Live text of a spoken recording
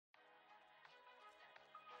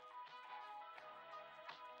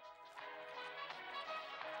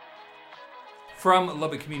From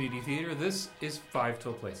Lubbock Community Theater, this is Five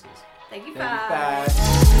Till Places. Thank you, Thank Five. you,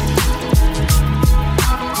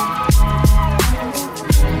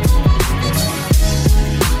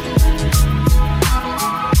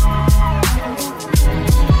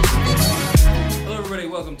 Hello, everybody.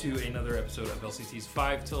 Welcome to another episode of LCT's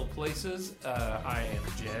Five Till Places. I am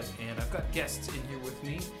Jed, and I've got guests in here with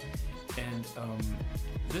me. And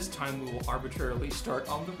this time we will arbitrarily start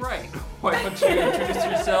on the right. Why don't you introduce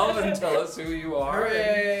yourself and tell us who you are?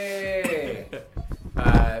 Hooray!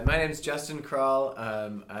 My name is Justin Krall.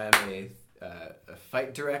 I'm a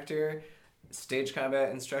fight director, stage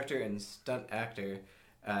combat instructor, and stunt actor.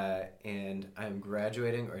 And I'm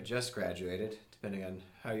graduating, or just graduated, depending on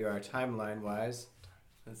how you are timeline-wise.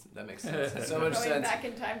 That makes sense. So much Going sense. back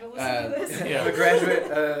in time to listen to this. Yeah. I'm a graduate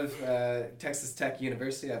of Texas Tech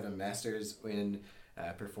University. I have a master's in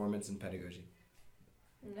performance and pedagogy.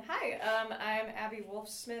 Hi, I'm Abby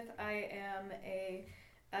Wolff-Smith. I am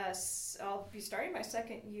I'll be starting my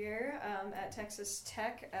second year at Texas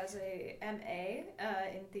Tech as a MA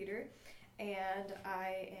in theater. And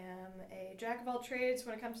I am a jack of all trades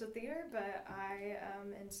when it comes to theater, but I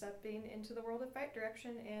am stepping into the world of fight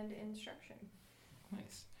direction and instruction.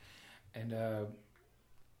 Nice. And,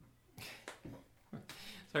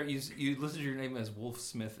 sorry, you listed your name as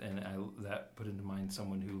Wolff-Smith, and that put into mind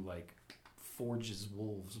someone who, like, forges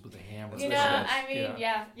wolves with a hammer. You know, I mean,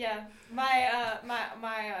 yeah.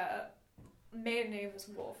 My maiden name is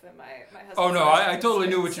Wolf, and my husband. Oh no, I totally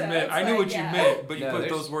knew what you meant. I knew what you meant, but you No, put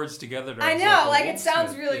those words together. I know, like it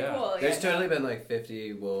sounds really cool. There's totally been like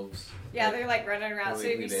 50 wolves. Yeah, they're like running around. So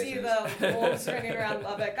if you see the wolves running around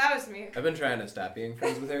Lubbock, that was me. I've been trying to stop being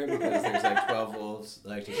friends with her because there's like 12 wolves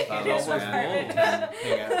like just follow It us almost around and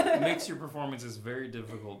hang out. It makes your performances very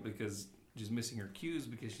difficult because she's missing her cues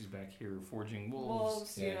because she's back here forging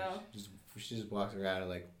wolves. You know. She just walks around and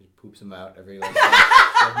like poops them out every like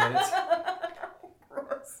 5 minutes.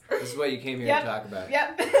 This is what you came here to talk about.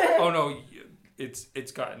 Yep. Oh no,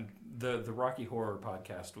 it's gotten the Rocky Horror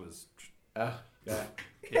podcast was. Oh, yeah.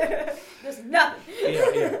 There's nothing.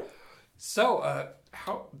 Yeah. So,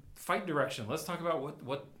 how fight direction? Let's talk about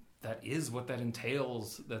what that is, what that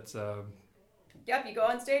entails. That's. Yep, you go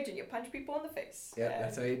on stage and you punch people in the face. Yep,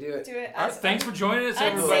 that's how you do it. All right, thanks for joining us,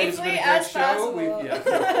 everybody. It's been a great as show. possible.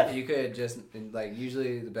 If you could just like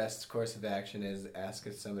usually the best course of action is ask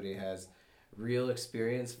if somebody has real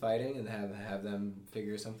experience fighting and have them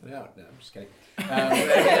figure something out. No, I'm just kidding.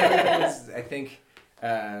 I think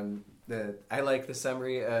I like the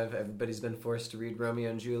summary of everybody's been forced to read Romeo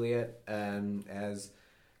and Juliet as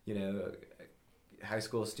high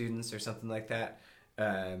school students or something like that.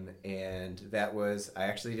 And that was, I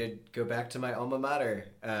actually did go back to my alma mater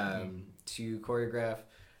to choreograph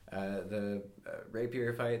the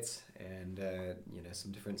rapier fights and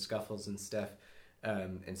some different scuffles and stuff.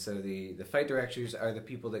 And so the fight directors are the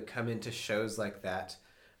people that come into shows like that,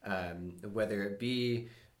 whether it be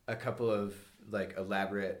a couple of like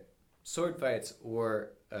elaborate sword fights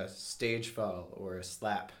or a stage fall or a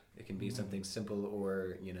slap. It can be something simple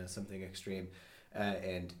or something extreme,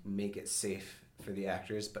 and make it safe for the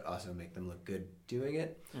actors, but also make them look good doing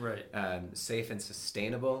it. Right. Safe and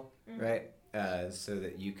sustainable, right? So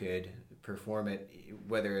that you could perform it,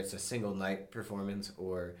 whether it's a single night performance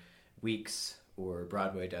or weeks, or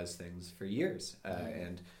Broadway does things for years.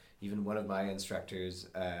 And even one of my instructors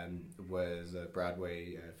was a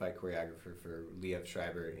Broadway fight choreographer for Liev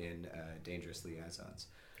Schreiber in Dangerous Liaisons.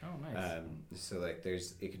 Oh, nice. So like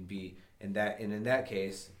it can be in that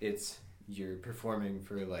case, you're performing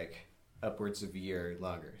for like upwards of a year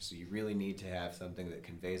longer. So you really need to have something that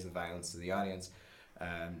conveys the violence to the audience,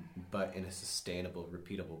 but in a sustainable,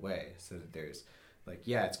 repeatable way. So that there's like,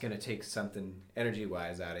 it's going to take something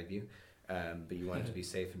energy-wise out of you, but you want it to be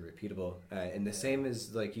safe and repeatable. And the same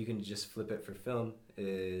is like you can just flip it for film.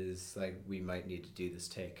 Is like we might need to do this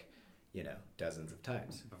take, dozens of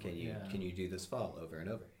times. Can you do this fall over and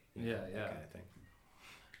over? That kind of thing.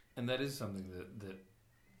 And that is something that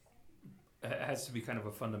has to be kind of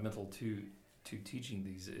a fundamental to teaching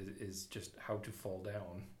these is just how to fall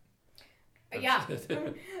down. Yeah.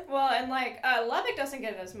 Well, and like Lubbock doesn't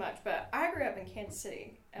get it as much, but I grew up in Kansas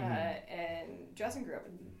City, and Justin grew up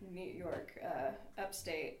in New York,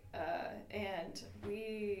 upstate, and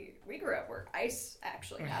we grew up where ice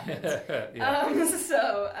actually happens.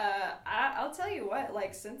 I'll tell you what,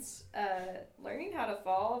 like since learning how to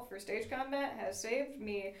fall for stage combat has saved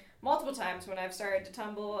me multiple times when I've started to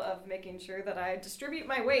tumble, of making sure that I distribute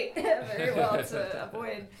my weight very well to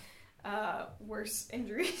avoid worse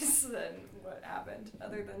injuries than what happened.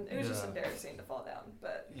 Other than it was just embarrassing to fall down,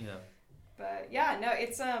 but yeah, no,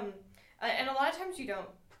 it's and a lot of times you don't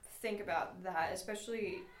think about that,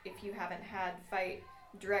 especially if you haven't had fight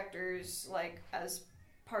directors like as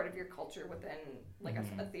part of your culture within like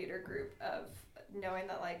a theater group, of knowing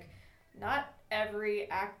that like not every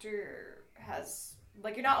actor has,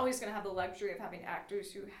 like, you're not always going to have the luxury of having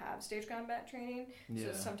actors who have stage combat training.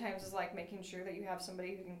 So sometimes it's like making sure that you have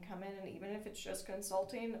somebody who can come in, and even if it's just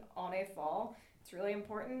consulting on a fall, it's really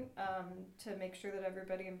important to make sure that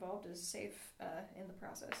everybody involved is safe in the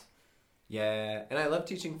process. Yeah, and I love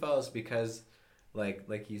teaching falls because,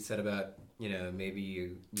 like you said about, you know, maybe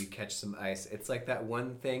you catch some ice. It's like that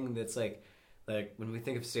one thing that's like when we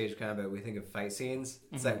think of stage combat, we think of fight scenes.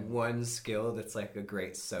 It's that one skill that's like a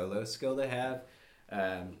great solo skill to have.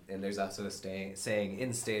 And there's also a saying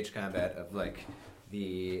in stage combat of like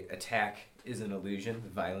the attack is an illusion, the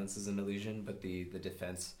violence is an illusion, but the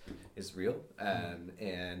defense is real.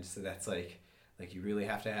 And so that's like you really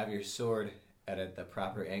have to have your sword at the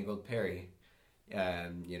proper angled parry.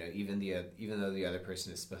 You know, even though the other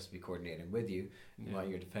person is supposed to be coordinating with you, you want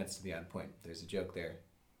your defense to be on point. There's a joke there.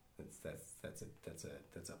 That's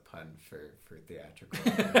a pun for theatrical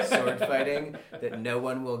sword fighting that no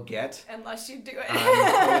one will get unless you do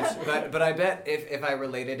it. But I bet if I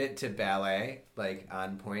related it to ballet, like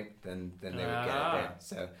on point, then they would get it there.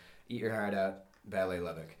 So eat your heart out, ballet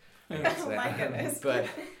Lubbock. Oh my goodness. But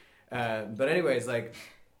anyways, like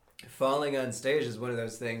falling on stage is one of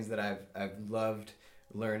those things that I've loved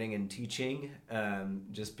learning and teaching,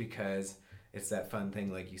 just because it's that fun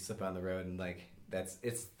thing, like you slip on the road and like.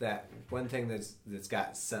 It's that one thing that's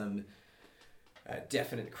got some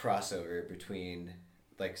definite crossover between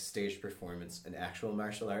like stage performance and actual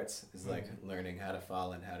martial arts, is like learning how to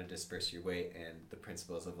fall and how to disperse your weight and the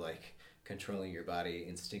principles of like controlling your body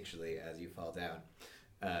instinctually as you fall down.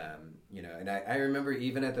 You know, and I remember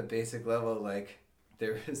even at the basic level, like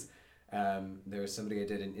there was somebody I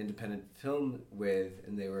did an independent film with,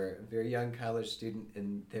 and they were a very young college student,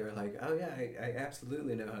 and they were like, oh yeah, I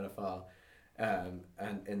absolutely know how to fall.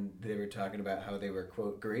 And they were talking about how they were,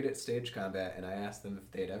 quote, great at stage combat, and I asked them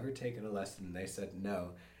if they'd ever taken a lesson, and they said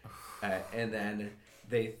no. And then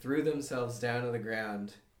they threw themselves down on the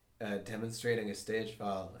ground, demonstrating a stage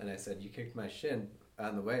fall, and I said, you kicked my shin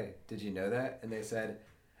on the way. Did you know that? And they said,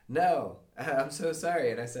 no, I'm so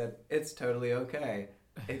sorry. And I said, it's totally okay.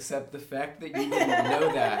 Except the fact that you didn't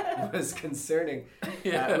know that was concerning,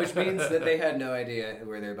 which means that they had no idea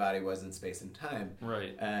where their body was in space and time.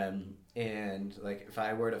 Right. And like if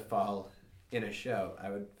I were to fall in a show, I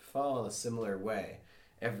would fall a similar way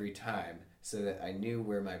every time, so that I knew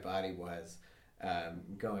where my body was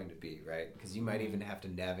going to be, right? Because you might even have to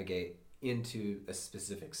navigate into a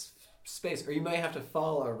specific space, or you might have to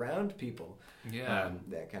fall around people.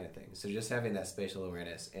 That kind of thing. So just having that spatial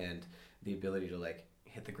awareness and the ability to like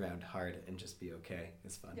hit the ground hard and just be okay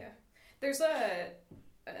is fun. Yeah. There's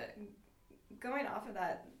going off of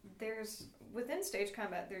that, there's within stage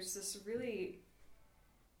combat, there's this really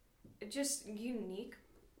just unique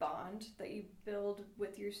bond that you build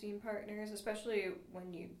with your scene partners, especially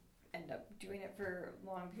when you end up doing it for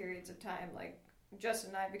long periods of time. Like Justin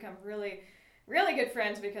and I have become really, really good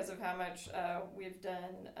friends because of how much we've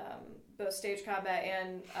done both stage combat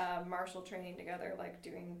and martial training together, like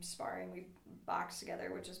doing sparring. We box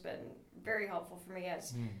together, which has been very helpful for me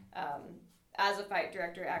as a fight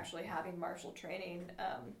director. Actually having martial training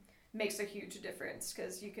makes a huge difference,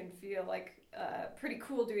 because you can feel like pretty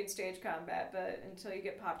cool doing stage combat, but until you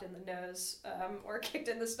get popped in the nose or kicked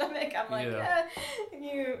in the stomach, I'm like,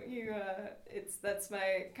 that's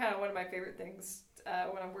my kind of one of my favorite things.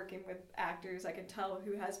 When I'm working with actors, I can tell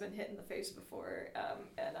who has been hit in the face before,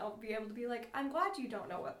 and I'll be able to be like, I'm glad you don't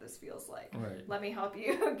know what this feels like. Right. Let me help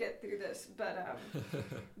you get through this.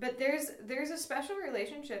 But there's a special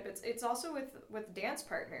relationship. It's also with dance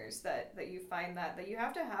partners that you find that you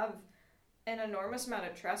have to have an enormous amount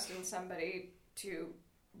of trust in somebody to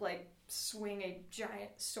like swing a giant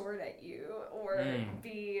sword at you, or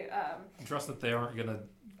be trust that they aren't gonna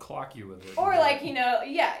clock you with it, or like, you know,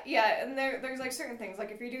 and there's like certain things,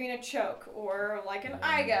 like if you're doing a choke or like an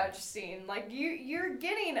eye gouge scene, like you're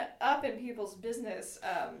getting up in people's business,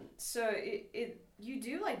 so you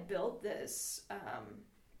do like build this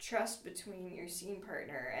trust between your scene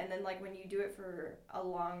partner, and then like when you do it for a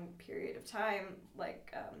long period of time,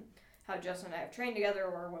 like how Justin and I have trained together,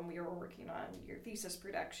 or when we were working on your thesis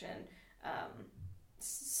production,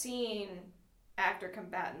 seeing actor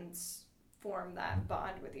combatants form that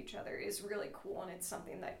bond with each other is really cool, and it's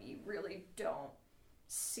something that you really don't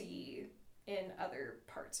see in other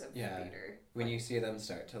parts of theater. When you see them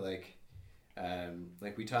start to like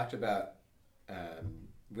we talked about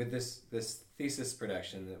with this thesis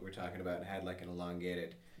production that we're talking about, had like an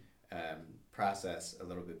elongated process a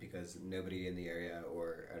little bit because nobody in the area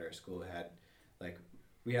or at our school had, like,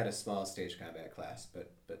 we had a small stage combat class,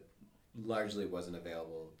 but largely wasn't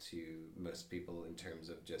available to most people in terms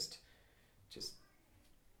of just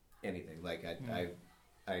anything. Like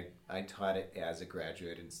I taught it as a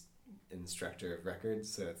graduate instructor of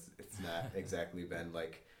records, so it's not exactly been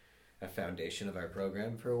like a foundation of our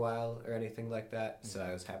program for a while or anything like that. So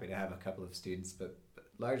I was happy to have a couple of students, but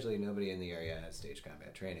largely nobody in the area has stage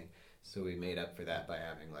combat training. So we made up for that by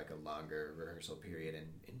having like a longer rehearsal period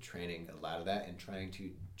and training a lot of that and trying to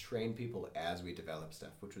train people as we develop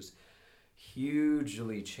stuff, which was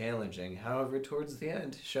hugely challenging. However, towards the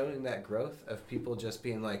end, showing that growth of people just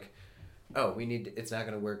being like, oh, it's not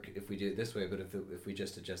going to work if we do it this way, but if we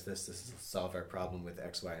just adjust this will solve our problem with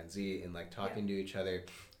X, Y, and Z, and like talking to each other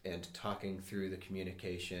and talking through the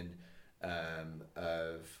communication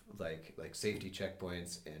of like safety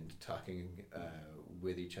checkpoints and talking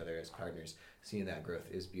with each other as partners. Seeing that growth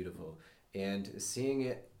is beautiful, and seeing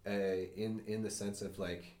it in the sense of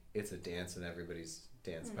like it's a dance and everybody's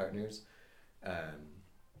dance partners.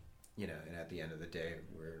 And at the end of the day,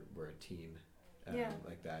 we're a team.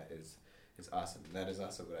 Like that is awesome. And that is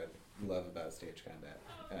also what I love about stage combat.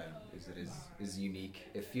 Is it is unique.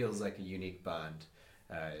 It feels like a unique bond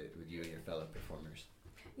with you and your fellow performers.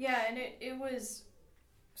 Yeah, and it was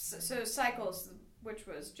so Cycles, which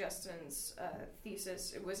was Justin's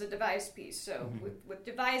thesis. It was a devised piece. So with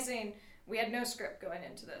devising, we had no script going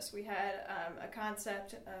into this. We had a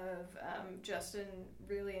concept of Justin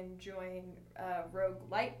really enjoying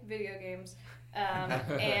roguelite video games,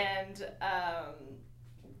 and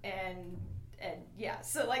yeah,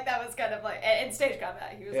 so like that was kind of like, and stage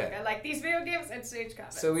combat. He was like, I like these video games and stage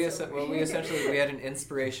combat. So we essentially had an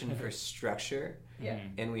inspiration for structure,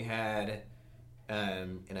 and we had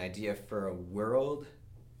an idea for a world.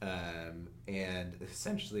 And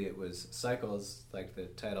essentially it was Cycles, like the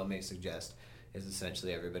title may suggest, is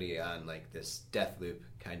essentially everybody on like this death loop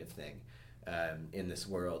kind of thing in this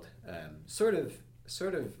world. Sort of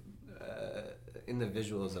in the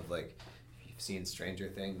visuals of like, if you've seen Stranger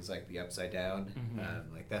Things, like the Upside Down,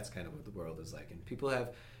 like that's kind of what the world is like.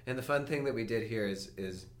 And the fun thing that we did here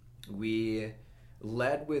is we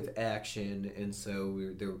led with action, and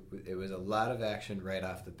so it was a lot of action right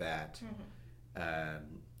off the bat.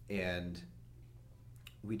 And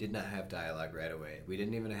we did not have dialogue right away. We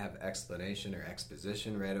didn't even have explanation or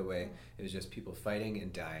exposition right away. It was just people fighting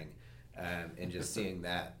and dying, and just seeing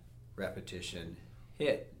that repetition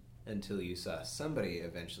hit until you saw somebody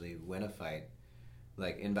eventually win a fight.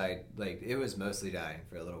 It was mostly dying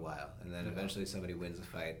for a little while, and then eventually somebody wins a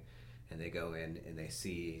fight, and they go in and they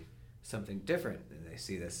see something different, and they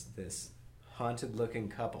see this haunted-looking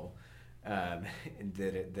couple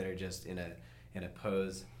that are just in a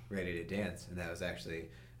pose ready to dance, and that was actually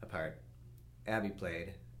a part Abby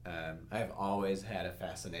played. I've always had a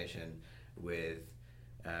fascination with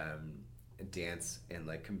dance and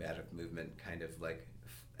like combative movement kind of like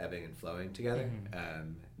ebbing and flowing together.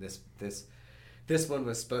 This one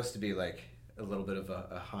was supposed to be like a little bit of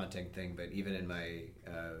a haunting thing, but even in my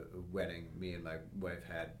wedding, me and my wife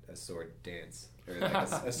had a sword dance, or like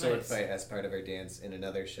a sword fight as part of our dance. In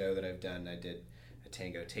another show that I've done, I did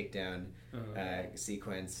tango takedown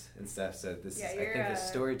sequence and stuff. So I think the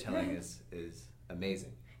storytelling is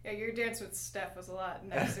amazing. Yeah, your dance with Steph was a lot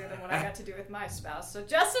nicer than what I got to do with my spouse. So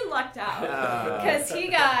Justin lucked out because he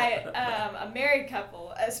got a married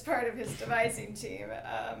couple as part of his devising team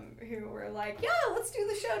who were like, yeah, let's do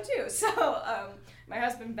the show too. So my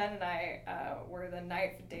husband Ben and I were the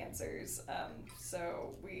knife dancers.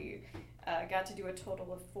 So we got to do a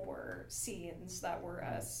total of 4 scenes that were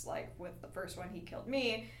us. Like with the first one, he killed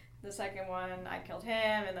me. The second one, I killed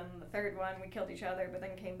him, and then the third one, we killed each other, but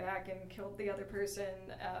then came back and killed the other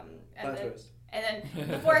person. And then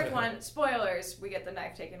the fourth one, spoilers, we get the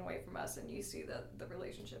knife taken away from us, and you see that the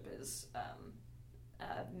relationship is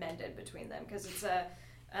mended between them, because it's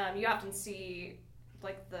you often see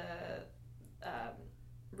like the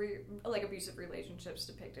abusive relationships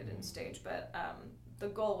depicted in stage, but the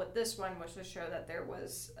goal with this one was to show that there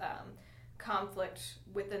was conflict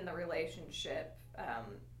within the relationship.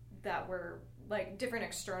 That were like different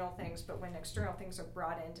external things, but when external things are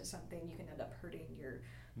brought into something, you can end up hurting your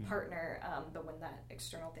partner. But when that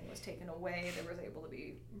external thing was taken away, there was able to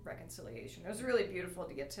be reconciliation. It was really beautiful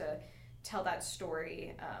to get to tell that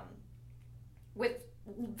story with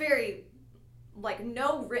very like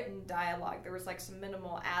no written dialogue. There was like some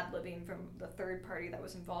minimal ad-libbing from the third party that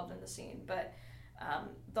was involved in the scene, but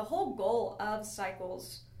the whole goal of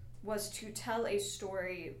Cycles was to tell a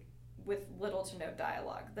story with little to no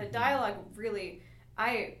dialogue. The dialogue really,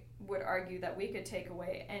 I would argue that we could take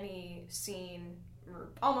away any scene, or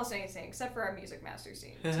almost any scene, except for our music master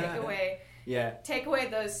scene. Take away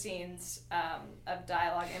those scenes of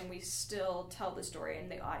dialogue, and we still tell the story,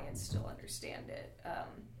 and the audience still understand it.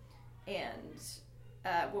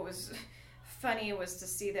 What was funny was to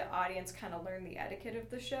see the audience kind of learn the etiquette of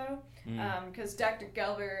the show, because Dr.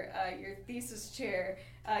 Gelber, your thesis chair,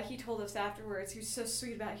 he told us afterwards, he was so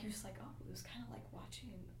sweet about it. He was like, oh, it was kind of like watching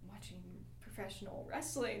professional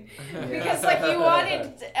wrestling, because like he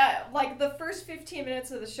wanted like the first 15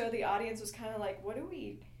 minutes of the show, the audience was kind of like, what do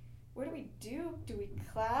we do? Do we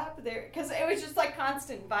clap there? Because it was just like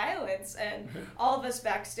constant violence, and all of us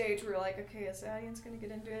backstage were like, okay, is the audience going to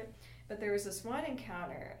get into it? But there was this one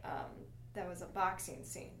encounter that was a boxing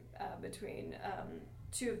scene between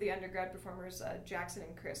two of the undergrad performers, Jackson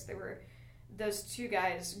and Chris. Those two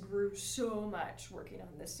guys grew so much working on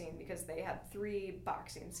this scene because they had 3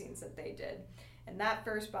 boxing scenes that they did. And that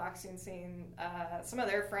first boxing scene, some of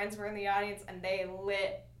their friends were in the audience, and they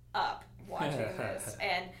lit up watching this.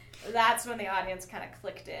 And that's when the audience kind of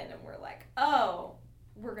clicked in and were like, oh,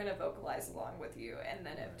 we're going to vocalize along with you. And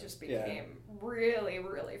then it just became really,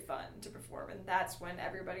 really fun to perform. And that's when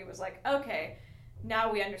everybody was like, okay,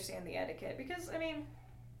 now we understand the etiquette. Because, I mean,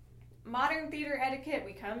 modern theater etiquette,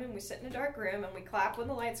 we come and we sit in a dark room and we clap when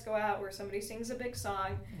the lights go out, where somebody sings a big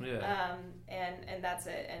song, and that's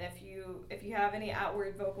it. And if you have any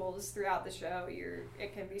outward vocals throughout the show,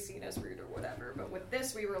 it can be seen as rude or whatever. But with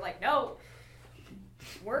this, we were like, no,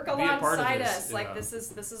 work alongside us. Yeah. Like this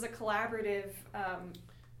is a collaborative.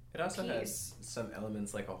 It also has some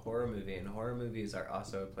elements like a horror movie, and horror movies are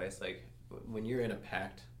also a place like when you're in a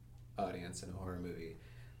packed audience in a horror movie.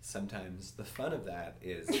 Sometimes the fun of that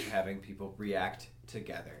is having people react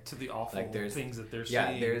together to the awful things that they're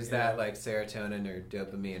seeing. Yeah, there's that like serotonin or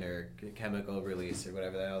dopamine or chemical release or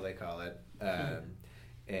whatever the hell they call it.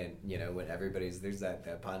 And when there's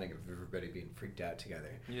that bonding of everybody being freaked out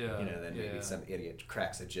together. Yeah. Then maybe some idiot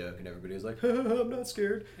cracks a joke and everybody's like, I'm not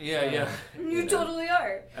scared. Yeah. You totally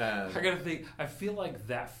are. I gotta think. I feel like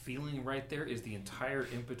that feeling right there is the entire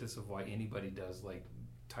impetus of why anybody does like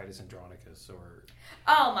Titus Andronicus or.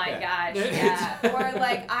 Oh my gosh, yeah. Or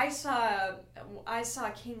like I saw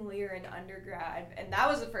King Lear in undergrad, and that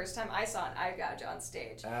was the first time I saw an eye gouge on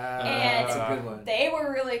stage. And that's a good one. They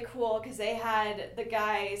were really cool because they had the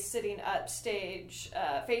guy sitting upstage,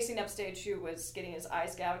 facing upstage, who was getting his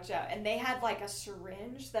eyes gouged out, and they had like a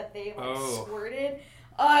syringe that they squirted.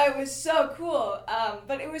 Oh, it was so cool,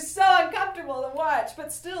 but it was so uncomfortable to watch,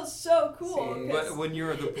 but still so cool. But when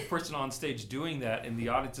you're the person on stage doing that and the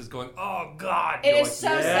audience is going, oh, God. It is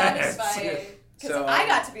like, so satisfying, because I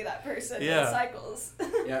got to be that person in cycles.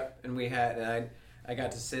 Yep, and I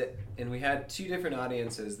got to sit, and we had 2 different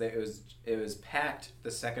audiences. It was packed,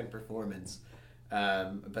 the second performance,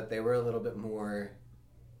 but they were a little bit more,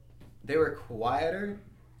 they were quieter,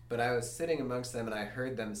 but I was sitting amongst them, and I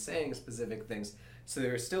heard them saying specific things. So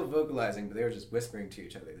they were still vocalizing, but they were just whispering to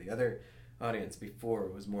each other. The other audience before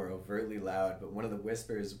was more overtly loud, but one of the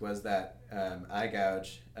whispers was that eye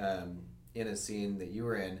gouge in a scene that you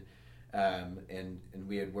were in, and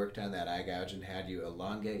we had worked on that eye gouge and had you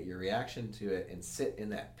elongate your reaction to it and sit in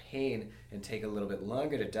that pain and take a little bit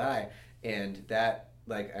longer to die. And that,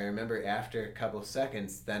 like, I remember after a couple of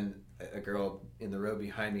seconds, then a girl in the row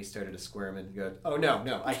behind me started to squirm and go, oh no,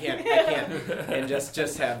 I can't, and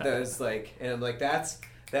just have those like, and I'm like, that's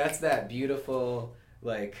that beautiful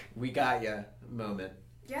like we got ya moment.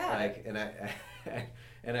 Yeah. Like,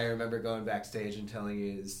 and I remember going backstage and telling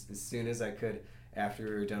you as soon as I could after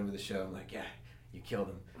we were done with the show, I'm like, yeah, you killed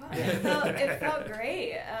him. Well, it felt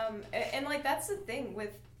great, and like that's the thing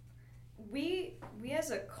with. We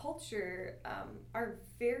as a culture are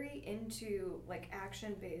very into like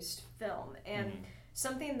action-based film, and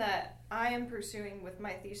something that I am pursuing with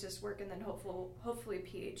my thesis work and then hopefully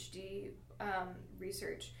PhD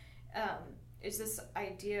research is this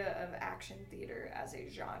idea of action theater as a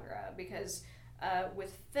genre, because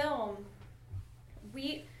with film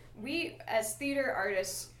we as theater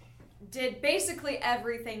artists did basically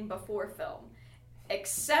everything before film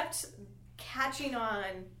except catching on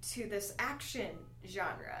to this action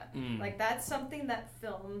genre. Like that's something that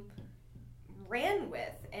film ran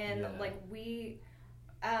with, and like we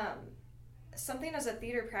something as a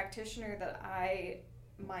theater practitioner that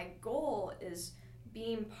my goal is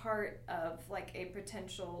being part of like a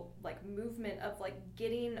potential like movement of like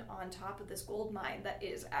getting on top of this gold mine that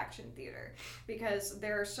is action theater, because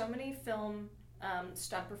there are so many film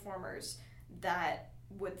stunt performers that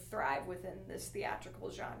would thrive within this theatrical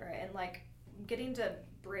genre, and like getting to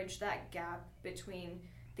bridge that gap between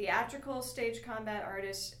theatrical stage combat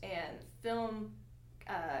artists and film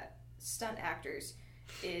stunt actors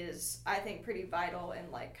is, I think, pretty vital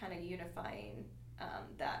in like kind of unifying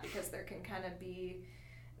that, because there can kind of be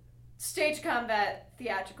stage combat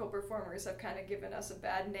theatrical performers have kind of given us a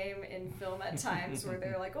bad name in film at times where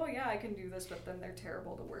they're like, oh yeah, I can do this, but then they're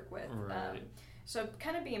terrible to work with. Right. So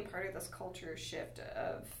kind of being part of this culture shift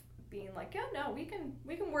of being like, yeah, no, we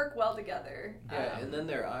can work well together. Yeah, and then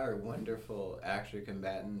there are wonderful actor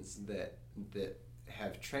combatants that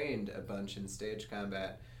have trained a bunch in stage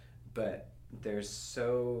combat, but there's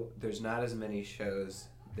not as many shows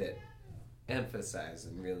that emphasize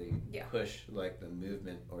and really push like the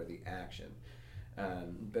movement or the action.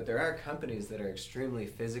 But there are companies that are extremely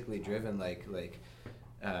physically driven, like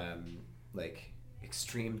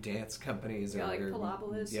extreme dance companies, like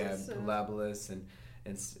Pilabolus. Pilabolus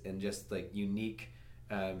and just like unique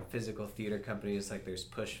physical theater companies. Like there's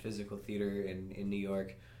Push Physical Theater in New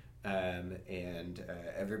York, and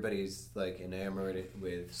everybody's like enamored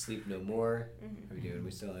with Sleep No More. How are we doing?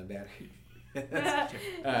 We still on battery?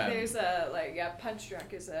 There's Punch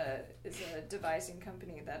Drunk is a devising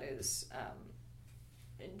company that is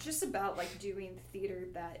just about like doing theater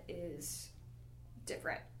that is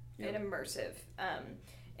different and immersive,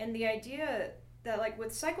 and the idea that like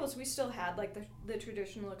with Cycles we still had like the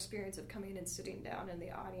traditional experience of coming and sitting down in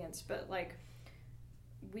the audience, but like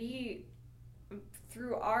we,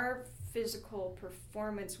 through our physical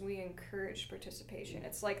performance, we encourage participation.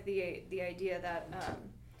 It's like the idea that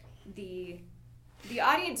the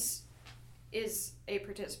audience is a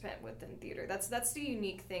participant within theater. That's the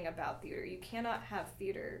unique thing about theater. You cannot have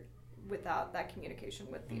theater without that communication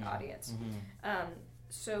with the audience.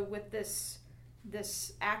 So with this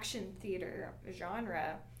action theater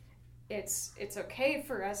genre, it's okay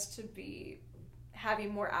for us to be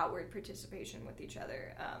having more outward participation with each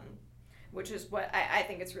other, which is what I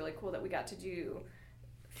think it's really cool that we got to do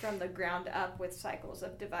from the ground up with Cycles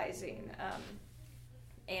of devising.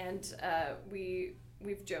 And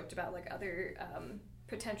we've joked about like other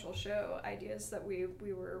potential show ideas that we've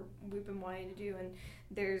been wanting to do, and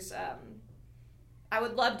there's I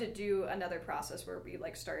would love to do another process where we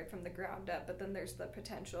like started from the ground up, but then there's the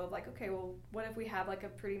potential of like, okay, well, what if we have like a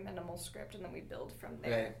pretty minimal script and then we build from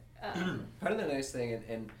there. Right. Part of the nice thing,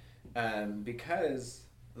 and because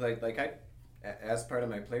like I, as part of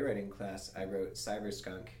my playwriting class, I wrote Cyber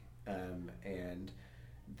Skunk, and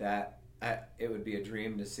that it would be a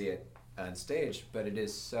dream to see it on stage, but it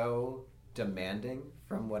is so demanding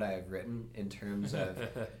from what I have written in terms of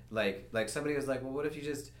like somebody was like, well, what if you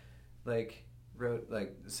just like wrote,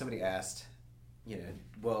 like somebody asked,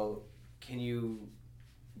 well, can you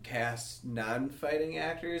cast non-fighting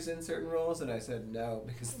actors in certain roles? And I said no,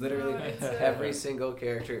 because literally every single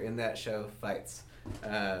character in that show fights.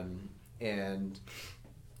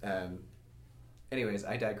 Anyways,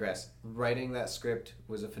 I digress. Writing that script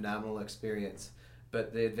was a phenomenal experience,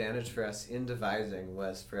 but the advantage for us in devising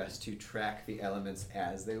was for us to track the elements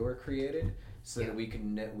as they were created, so that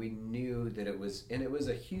we knew that it was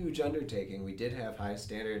a huge undertaking. We did have high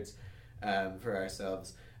standards for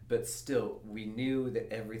ourselves, but still we knew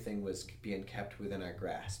that everything was being kept within our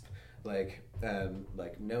grasp. Like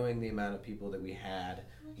knowing the amount of people that we had.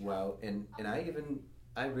 Well, and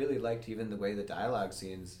I really liked even the way the dialogue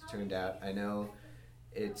scenes turned out. I know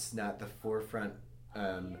it's not the forefront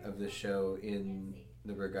of the show in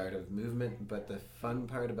the regard of movement, but the fun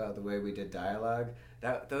part about the way we did dialogue,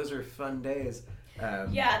 those are fun days.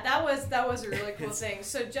 That was a really cool thing.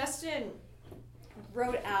 So Justin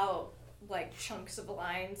wrote out like chunks of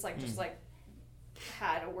lines, like just like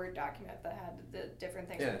had a Word document that had the different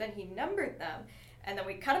things, but then he numbered them, and then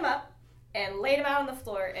we cut them up and laid them out on the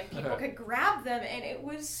floor, and people could grab them, and it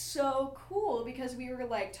was so cool because we were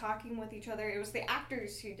like talking with each other. It was the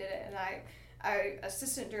actors who did it, and I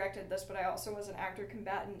assistant directed this, but I also was an actor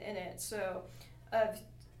combatant in it. So of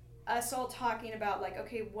us all talking about like,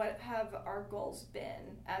 okay, what have our goals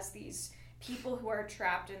been as these people who are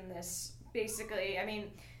trapped in this, basically, I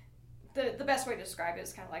mean, the best way to describe it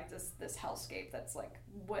is kind of like this hellscape that's like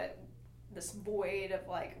this void of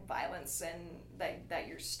like violence and that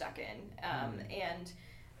you're stuck in, and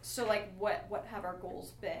so like what have our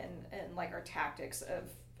goals been and like our tactics of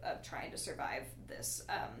trying to survive this.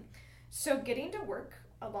 So getting to work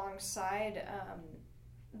alongside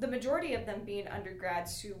the majority of them being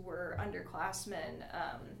undergrads who were underclassmen,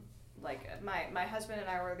 like my husband and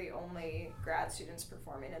I were the only grad students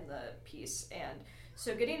performing in the piece, and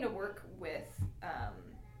so getting to work with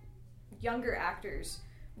younger actors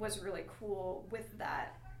was really cool with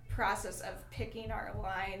that process of picking our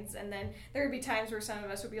lines. And then there would be times where some of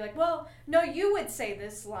us would be like, well, no, you would say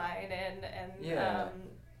this line,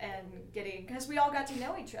 and getting, because we all got to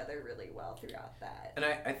know each other really well throughout that. And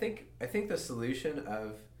I think the solution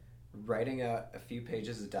of writing out a few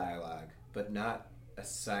pages of dialogue, but not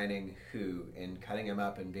assigning who and cutting them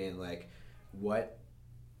up and being like, what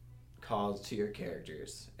calls to your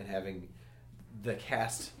characters, and having the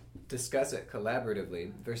cast discuss it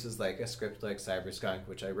collaboratively versus like a script like Cyberskunk,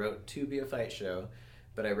 which I wrote to be a fight show,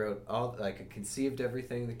 but I wrote all, like, I conceived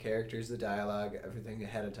everything, the characters, the dialogue, everything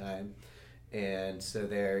ahead of time, and so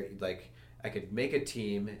there, like, I could make a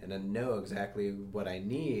team and then know exactly what I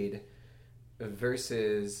need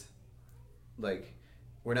versus, like,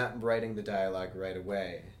 we're not writing the dialogue right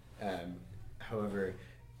away. However,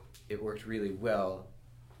 it worked really well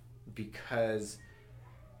because,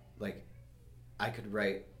 like, I could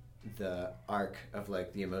write the arc of,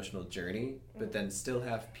 like, the emotional journey, but then still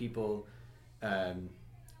have people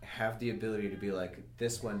have the ability to be like,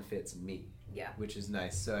 this one fits me. Yeah. Which is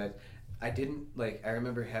nice. So I didn't, like, I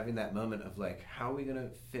remember having that moment of, like, how are we going to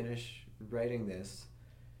finish writing this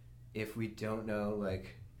if we don't know,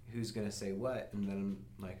 like, who's going to say what? And then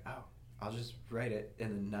I'm like, oh, I'll just write it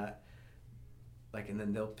and then not, like, and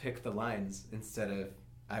then they'll pick the lines instead of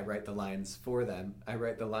I write the lines for them. I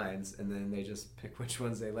write the lines and then they just pick which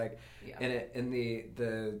ones they like. Yeah. And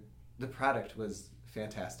the product was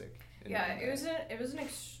fantastic. Yeah, it was an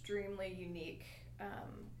extremely unique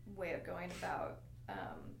way of going about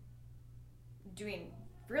doing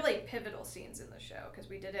really pivotal scenes in the show, because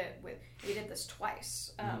we did this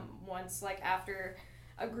twice. Once, like, after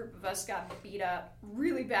a group of us got beat up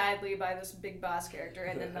really badly by this big boss character,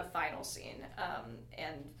 and then the final scene.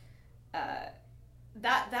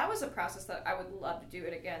 That was a process that I would love to do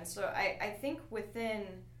it again. So I think within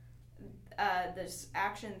this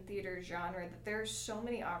action theater genre that there's so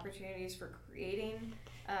many opportunities for creating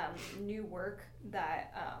new work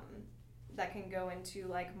that can go into,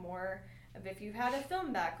 like, more of, if you had a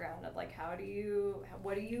film background, of, like,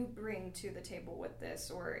 what do you bring to the table with this,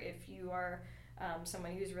 or if you are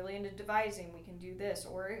someone who's really into devising, we can do this,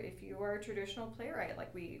 or if you are a traditional playwright,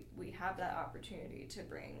 like, we have that opportunity to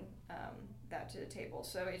bring that to the table.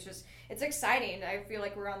 So it's exciting. I feel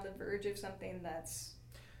like we're on the verge of something that's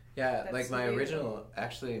like my new. original,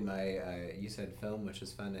 actually, my you said film, which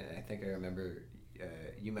is fun, and I think I remember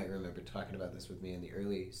you might remember talking about this with me in the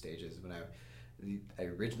early stages when I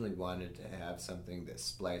originally wanted to have something that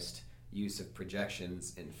spliced use of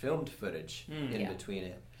projections and filmed footage in between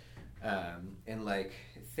it. And, like,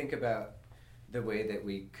 think about the way that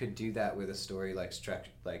we could do that with a story like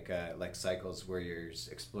Cycles, where you're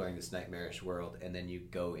exploring this nightmarish world and then you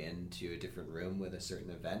go into a different room with a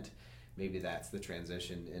certain event. Maybe that's the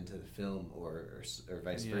transition into the film, or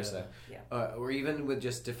vice versa. Yeah. Or even with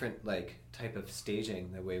just different, like, type of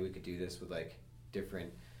staging, the way we could do this with, like,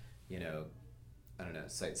 different, I don't know,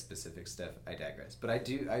 site-specific stuff. I digress. But I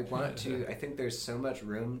think there's so much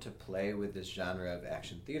room to play with this genre of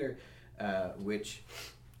action theater, which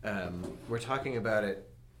we're talking about it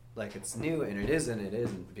like it's new, and it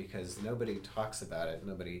isn't, because nobody talks about it.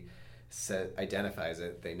 Nobody identifies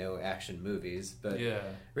it. They know action movies, but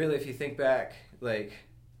really, if you think back, like,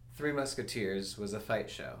 Three Musketeers was a fight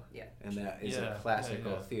show, and that is a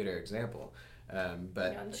classical theater example.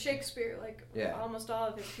 But and Shakespeare, like, almost all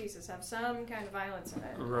of his pieces have some kind of violence in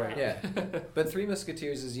it. Right. Yeah. But Three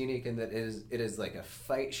Musketeers is unique in that it is like a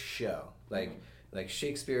fight show. Like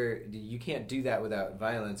Shakespeare, you can't do that without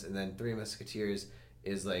violence, and then Three Musketeers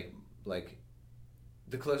is like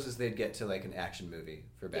the closest they'd get to, like, an action movie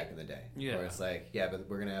for back in the day. Yeah. Where it's like, but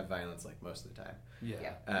we're gonna have violence, like, most of the time.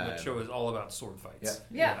 Yeah. That show is all about sword fights.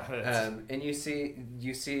 Yeah. And you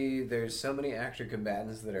see there's so many actor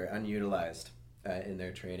combatants that are unutilized in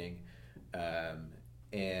their training,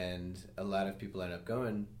 and a lot of people end up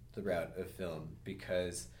going the route of film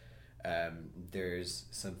because there's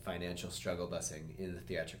some financial struggle busing in the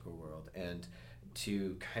theatrical world, and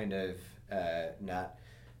to kind of not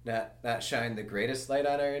shine the greatest light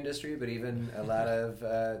on our industry, but even a lot of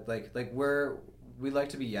we like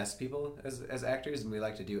to be yes people as actors, and we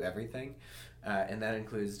like to do everything, and that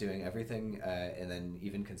includes doing everything, and then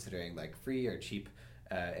even considering, like, free or cheap.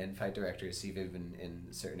 And fight directors, even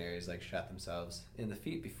in certain areas, like, shot themselves in the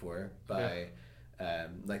feet before by,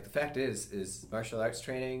 like, the fact is martial arts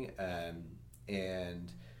training,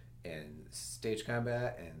 and stage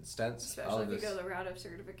combat and stunts. Especially if you go the route of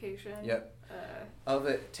certification. Yep. All of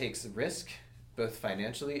it takes risk, both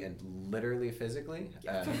financially and literally physically.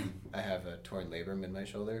 I have a torn labrum in my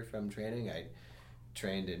shoulder from training. I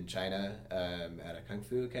trained in China at a Kung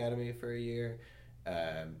Fu academy for a year.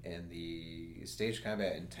 And the stage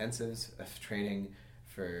combat intensives of training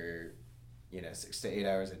for 6 to 8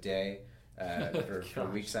 hours a day for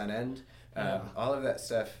weeks on end All of that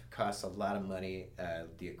stuff costs a lot of money.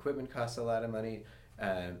 The equipment costs a lot of money.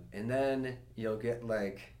 And then you'll get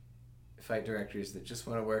like fight directors that just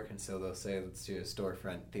want to work, and so they'll say, let's do a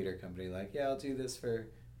storefront theater company, like, yeah, I'll do this for,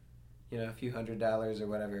 a few $100s or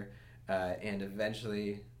whatever. And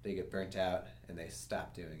eventually they get burnt out and they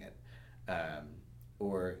stop doing it.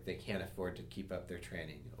 Or they can't afford to keep up their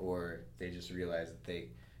training, or they just realize that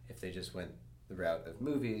if they just went the route of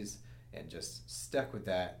movies and just stuck with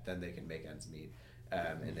that, then they can make ends meet.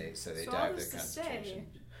 And they die of their concentration.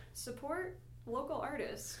 Support local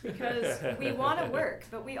artists, because we want to work,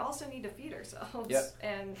 but we also need to feed ourselves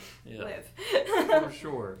and live. For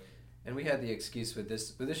sure. And we had the excuse with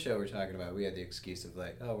this show we're talking about. We had the excuse of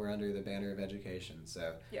like, oh, we're under the banner of education,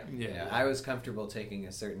 so I was comfortable taking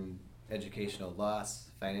a certain educational loss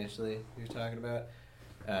financially. You're talking about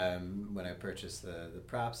when I purchased the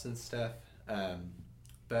props and stuff,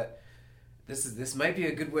 but this might be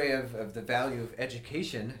a good way of the value of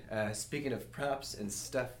education. Speaking of props and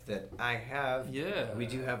stuff that I have, we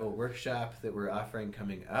do have a workshop that we're offering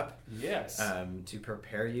coming up. Yes. To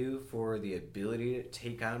prepare you for the ability to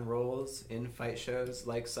take on roles in fight shows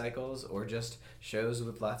like Cycles, or just shows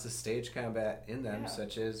with lots of stage combat in them,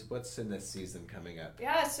 such as what's in this season coming up.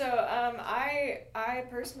 Yeah, so I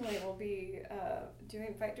personally will be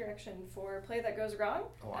doing fight direction for Play That Goes Wrong.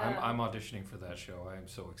 Oh, I'm auditioning for that show. I am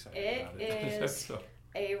so excited about it. It is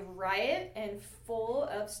a riot and full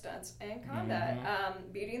of stunts and combat.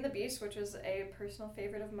 Beauty and the Beast, which was a personal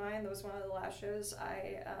favorite of mine. That was one of the last shows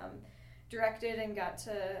I directed and got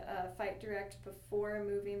to fight direct before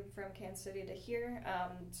moving from Kansas City to here.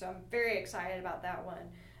 So I'm very excited about that one.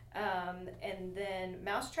 And then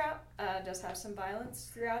Mousetrap does have some violence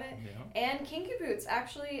throughout it. Yeah. And Kinky Boots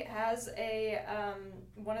actually has a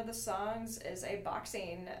one of the songs is a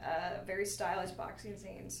boxing, very stylish boxing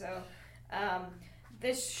scene. So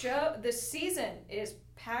this season is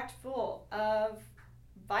packed full of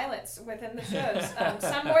violence within the shows,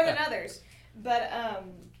 some more than others. But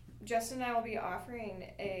Justin and I will be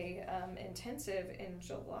offering a intensive in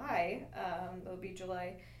July. It'll be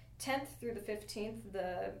July 10th through the 15th.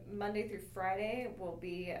 The Monday through Friday, we'll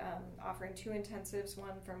be offering 2 intensives,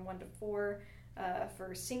 one from 1 to 4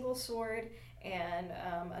 for single sword, and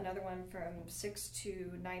another one from 6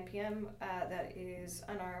 to 9 p.m. That is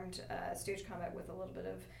unarmed stage combat with a little bit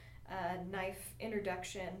of knife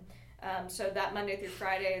introduction. So that Monday through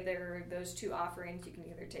Friday, there are those 2 offerings. You can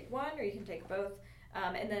either take one or you can take both.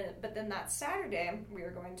 But then that Saturday, we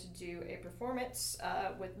are going to do a performance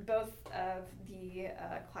with both of the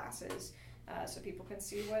classes, so people can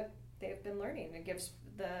see what they've been learning. It gives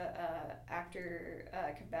the actor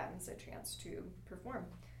combatants a chance to perform,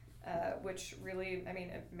 which really,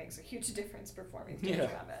 it makes a huge difference performing stage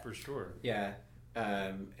combat. For sure. Yeah,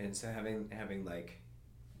 and so having like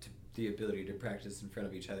the ability to practice in front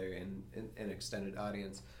of each other in an extended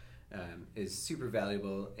audience is super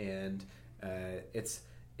valuable, and it's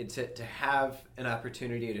to have an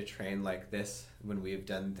opportunity to train like this when we've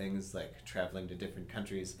done things like traveling to different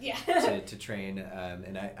countries to train,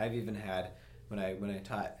 and I've even had when I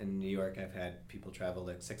taught in New York, I've had people travel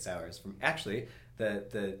like 6 hours from. Actually,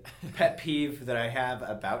 the pet peeve that I have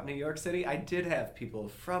about New York City, I did have people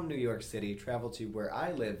from New York City travel to where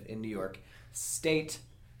I live in New York State.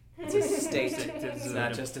 It's a state. It's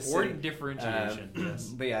not just a city. Differentiation. Yes.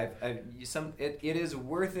 But yeah, it is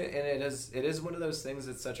worth it, and it is one of those things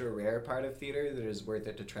that's such a rare part of theater that it is worth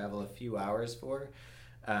it to travel a few hours for,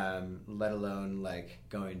 let alone like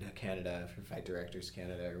going to Canada for Fight Directors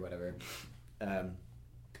Canada or whatever.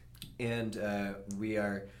 And we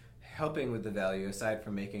are helping with the value, aside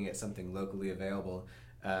from making it something locally available,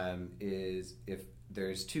 is if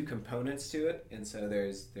there's 2 components to it, and so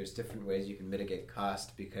there's different ways you can mitigate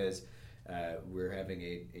cost, because we're having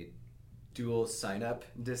a dual sign-up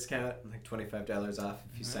discount, like $25 off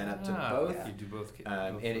if you sign up to both. Yeah. You do both.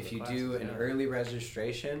 And if you do an early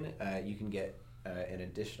registration, you can get an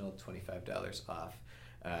additional $25 off.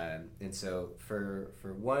 And so for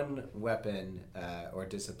one weapon or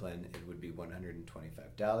discipline, it would be $125.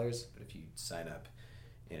 But if you sign up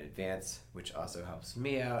in advance, which also helps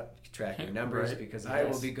me out tracking numbers, right. Because I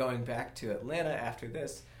will be going back to Atlanta after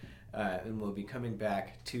this, and we'll be coming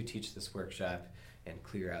back to teach this workshop and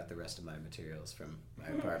clear out the rest of my materials from my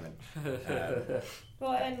apartment.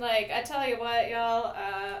 Well, and I tell you what, y'all,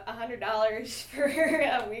 $100 for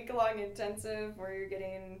a week-long intensive where you're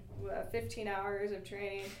getting 15 hours of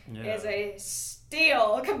training is a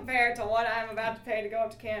steal compared to what I'm about to pay to go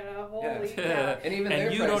up to Canada. Holy cow. And even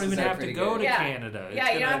and you don't even have to go to Canada. You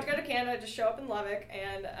don't have to go to Canada, just show up in Lubbock,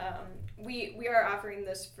 and we are offering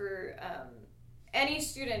this for any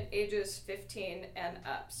student ages 15 and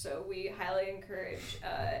up. So we highly encourage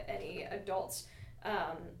any adults,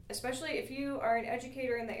 especially if you are an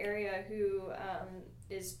educator in the area who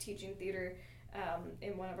is teaching theater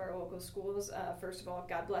in one of our local schools. First of all,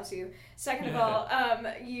 God bless you. Second of all,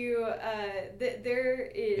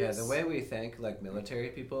 there is... Yeah, the way we thank like military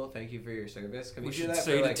people, thank you for your service. Can we do should that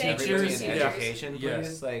say for to like teachers, everybody in yeah. education, please?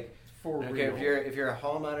 Yes. Like, For okay, real. if you're a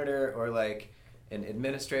hall monitor or like an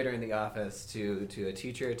administrator in the office to a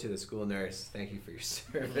teacher to the school nurse, thank you for your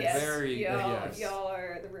service. Yes, Very yes. y'all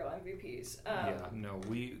are the real MVPs.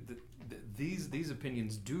 These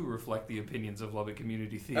opinions do reflect the opinions of Lubbock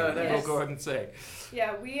Community Theater. Oh, nice. We'll go ahead and say.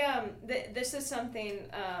 Yeah, we this is something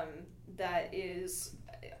that is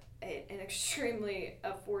an extremely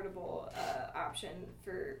affordable option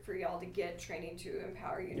for y'all to get training to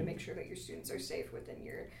empower you to make sure that your students are safe within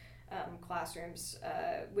your classrooms.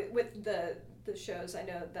 With the shows, I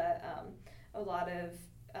know that a lot of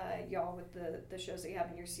y'all with the shows that you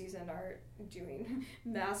have in your season are doing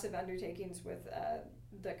massive undertakings with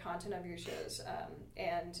the content of your shows,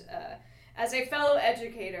 and as a fellow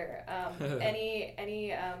educator,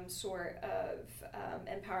 any sort of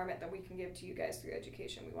empowerment that we can give to you guys through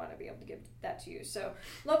education, we want to be able to give that to you. So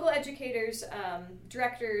local educators,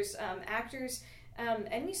 directors, actors,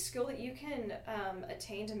 any skill that you can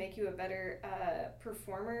attain to make you a better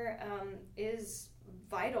performer is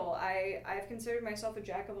vital. I've considered myself a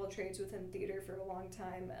jack of all trades within theater for a long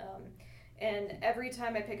time, and every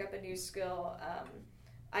time I pick up a new skill,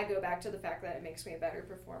 I go back to the fact that it makes me a better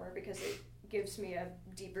performer because it gives me a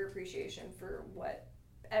deeper appreciation for what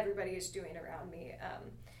everybody is doing around me,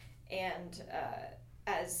 and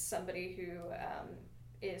as somebody who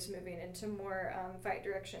is moving into more fight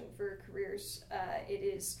direction for careers, it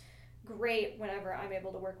is great whenever I'm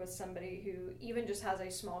able to work with somebody who even just has a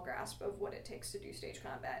small grasp of what it takes to do stage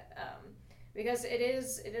combat, because it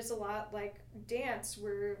is a lot like dance,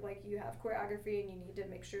 where like you have choreography and you need to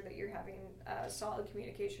make sure that you're having solid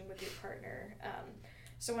communication with your partner.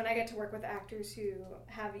 So when I get to work with actors who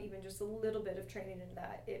have even just a little bit of training in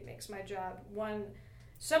that, it makes my job, one,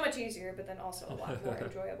 so much easier, but then also a lot more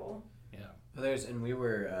enjoyable. Yeah. Well, we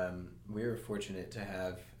were fortunate to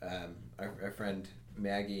have our friend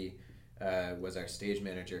Maggie was our stage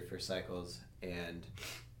manager for Cycles, and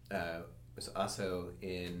was also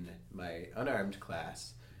in my unarmed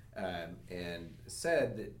class, and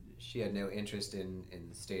said that she had no interest in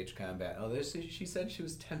stage combat, although she said she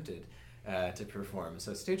was tempted to perform.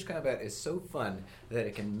 So stage combat is so fun that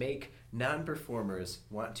it can make non-performers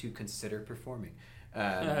want to consider performing.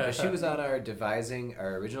 But she was on our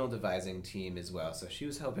original devising team as well, so she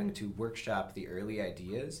was helping to workshop the early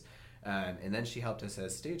ideas, and then she helped us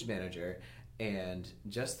as stage manager. And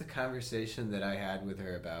just the conversation that I had with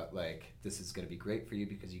her about, like, this is going to be great for you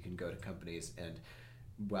because you can go to companies, and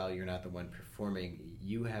while you're not the one performing,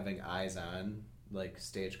 you having eyes on like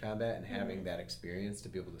stage combat and having that experience to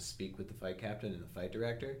be able to speak with the fight captain and the fight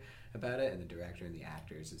director about it, and the director and the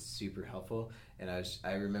actors, is super helpful. And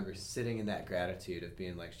I remember sitting in that gratitude of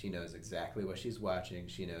being like, she knows exactly what she's watching.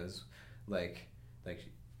 She knows like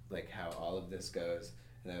how all of this goes.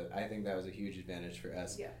 And I think that was a huge advantage for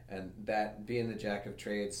us. Yeah. And that being the jack of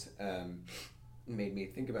trades made me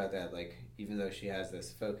think about that. Like, even though she has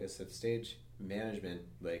this focus of stage management,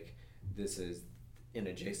 like, this is an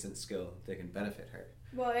adjacent skill that can benefit her.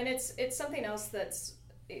 Well, and it's something else that's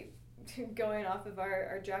going off of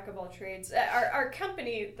our jack of all trades. Our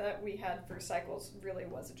company that we had for Cycles really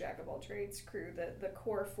was a jack of all trades crew. The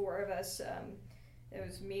core four of us, it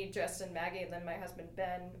was me, Justin, Maggie, and then my husband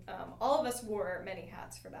Ben. All of us wore many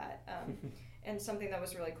hats for that. And something that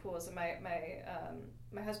was really cool is that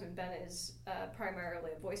my husband Ben is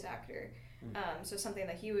primarily a voice actor. So something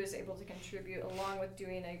that he was able to contribute, along with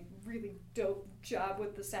doing a really dope job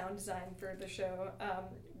with the sound design for the show,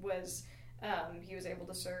 was he was able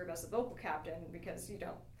to serve as the vocal captain, because you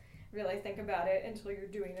don't really think about it until you're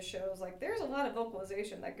doing a show. It's like, there's a lot of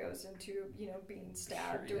vocalization that goes into, being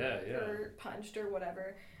stabbed or punched or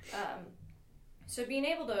whatever. So being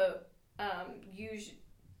able to use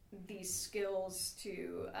these skills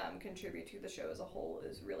to contribite to the show as a whole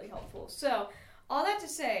is really helpful. So all that to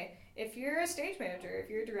say, if you're a stage manager, if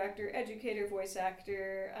you're a director, educator, voice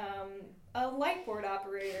actor, a light board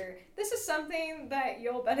operator, this is something that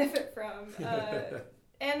you'll benefit from.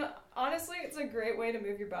 And honestly, it's a great way to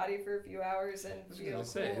move your body for a few hours and feel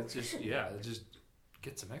cool. It's just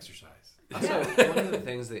get some exercise. Also, one of the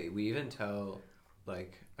things that we even tell,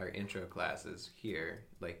 like, our intro classes here,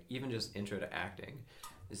 like, even just intro to acting,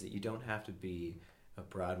 is that you don't have to be a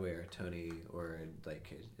Broadway or a Tony or,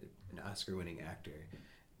 like, an Oscar-winning actor.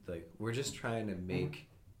 Like, we're just trying to make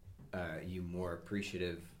you more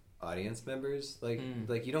appreciative audience members. Like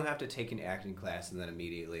you don't have to take an acting class and then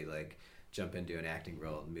immediately like jump into an acting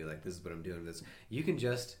role and be like, this is what I'm doing. This you can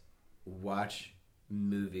just watch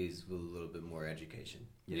movies with a little bit more education.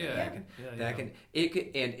 It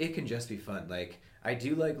can just be fun. Like I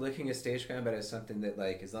do like looking at stage combat as something that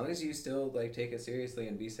like as long as you still like take it seriously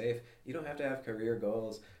and be safe, you don't have to have career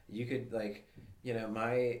goals. You could like, you know,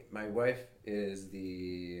 my wife is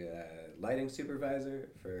the lighting supervisor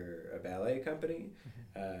for a ballet company,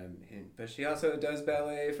 but she also does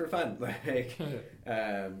ballet for fun. Like,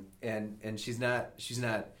 and she's not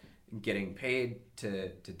getting paid to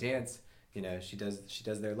dance. You know, she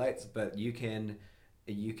does their lights, but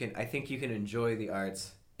I think you can enjoy the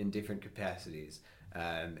arts in different capacities.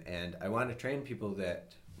 And I want to train people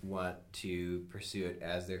that want to pursue it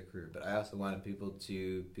as their career, but I also want people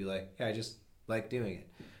to be like, yeah, I just like doing it.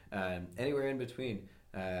 Anywhere in between.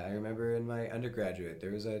 I remember in my undergraduate,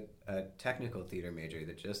 there was a technical theater major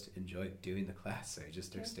that just enjoyed doing the class. So I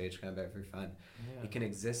just took stage combat for fun. Yeah. It can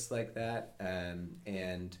exist like that.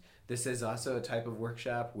 And this is also a type of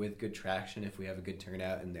workshop with good traction. If we have a good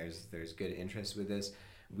turnout and there's good interest with this,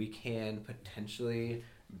 we can potentially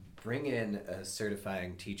bring in a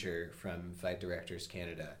certifying teacher from Fight Directors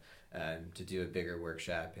Canada to do a bigger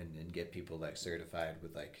workshop and get people like certified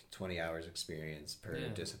with like 20 hours experience per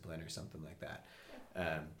discipline or something like that.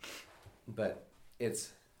 But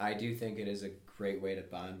I do think it is a great way to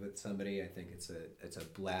bond with somebody. I think it's a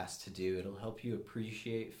blast to do. It'll help you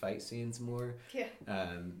appreciate fight scenes more. Yeah.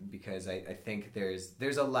 Because I think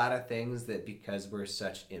there's a lot of things that because we're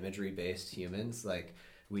such imagery based humans, like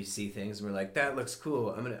we see things and we're like, that looks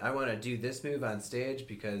cool. I want to do this move on stage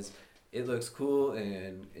because it looks cool,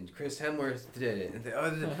 and Chris Hemsworth did it.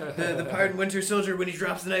 And the part in Winter Soldier when he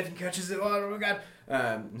drops the knife and catches it, oh my god,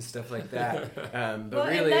 and stuff like that. But well,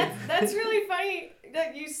 really, and that's really funny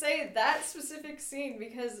that you say that specific scene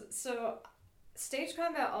because stage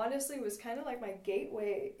combat honestly was kind of like my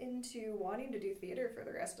gateway into wanting to do theater for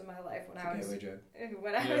the rest of my life when I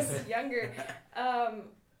was younger.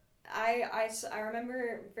 I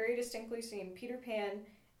remember very distinctly seeing Peter Pan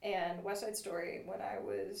and West Side Story when I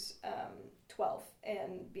was 12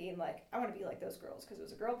 and being like, I want to be like those girls because it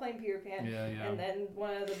was a girl playing Peter Pan. And then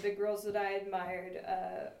one of the big girls that I admired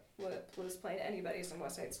was playing Anybody's in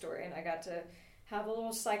West Side Story, and I got to have a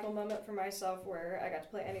little cycle moment for myself where I got to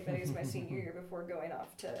play Anybody's my senior year before going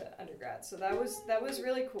off to undergrad. So that was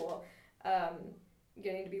really cool,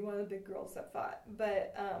 getting to be one of the big girls that fought.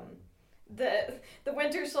 But the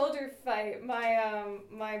Winter Soldier fight,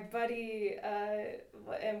 my buddy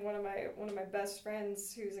and one of my best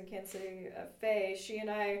friends who's in Kansas City, Faye, she and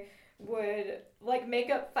I would like make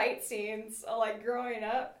up fight scenes like growing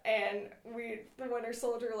up, and the Winter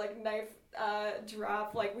Soldier like knife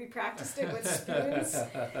drop, like we practiced it with spoons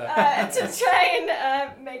to try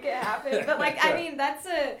and make it happen. But like I mean that's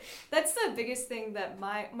the biggest thing that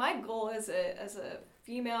my goal as a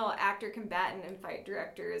female actor combatant and fight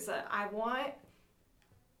director is that I want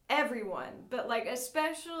everyone, but like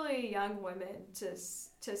especially young women to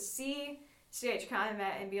see stage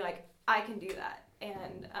combat and be like, I can do that,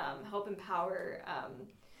 and help empower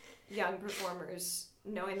young performers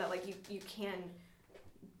knowing that like you can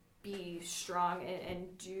be strong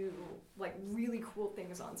and do like really cool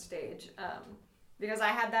things on stage, because I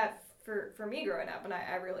had that for me growing up, and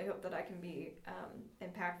I really hope that I can be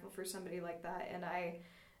impactful for somebody like that. And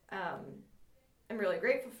I'm really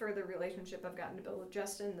grateful for the relationship I've gotten to build with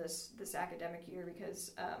Justin this academic year,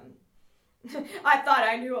 because I thought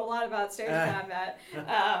I knew a lot about stage combat, and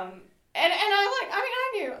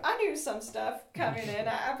I knew some stuff coming in.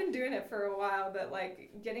 I've been doing it for a while, but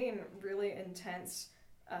like getting really intense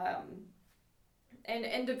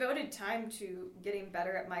and devoted time to getting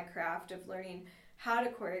better at my craft of learning how to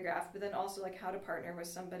choreograph, but then also like how to partner with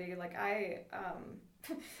somebody. Like I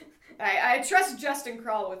trust Justin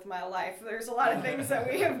Krall with my life. There's a lot of things that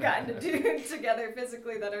we have gotten to do together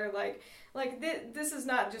physically that are like this is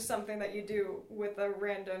not just something that you do with a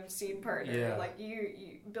random scene partner. Yeah. Like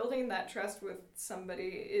you building that trust with somebody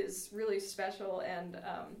is really special, and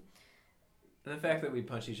the fact that we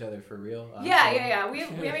punch each other for real. Yeah. We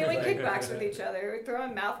kickbox with each other. We throw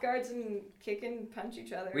on mouth guards and kick and punch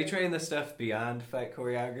each other. We train the stuff beyond fight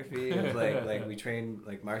choreography. Of like we train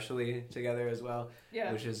like martially together as well,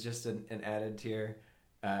 which is just an added tier.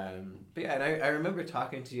 But yeah, and I remember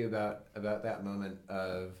talking to you about that moment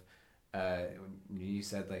of when you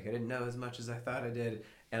said like I didn't know as much as I thought I did.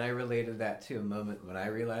 And I related that to a moment when I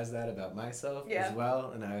realized that about myself as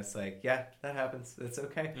well. And I was like, yeah, that happens. It's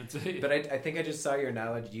okay. But I think I just saw your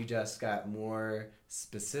knowledge. You just got more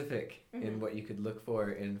specific in what you could look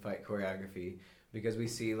for in fight choreography because we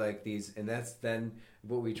see like these, and that's then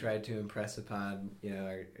what we tried to impress upon, you know,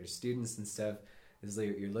 our students and stuff, is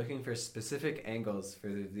like you're looking for specific angles for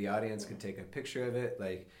the audience could take a picture of it,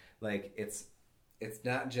 like it's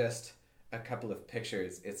not just a couple of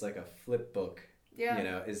pictures, it's like a flip book. Yeah. You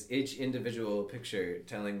know, is each individual picture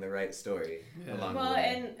telling the right story along the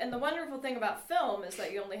way. And the wonderful thing about film is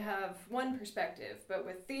that you only have one perspective, but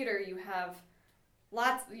with theater you have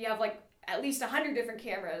like at least 100 different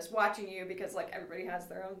cameras watching you, because like everybody has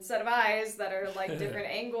their own set of eyes that are like different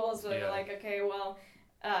angles that are like, okay, well,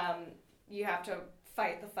 you have to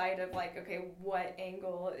fight the fight of like, okay, what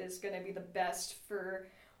angle is going to be the best for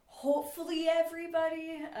hopefully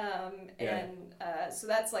everybody, so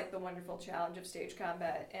that's like the wonderful challenge of stage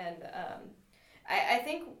combat. And I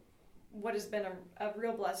think what has been a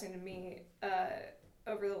real blessing to me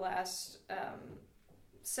over the last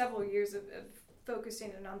several years of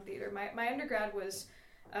focusing in on theater. My undergrad was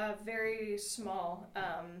very small,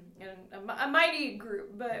 and a mighty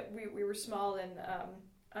group, but we were small and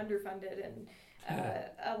underfunded, and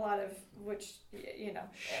a lot of which, you know,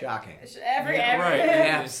 shocking. Every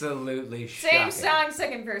Absolutely shocking. Same song,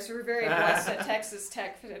 second verse. We're very blessed at Texas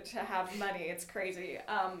Tech to have money. It's crazy.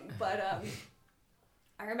 But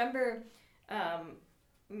I remember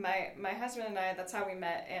my husband and I, that's how we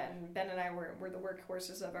met, and Ben and I were the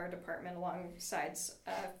workhorses of our department alongside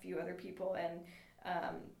a few other people, and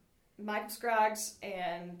Michael Scroggs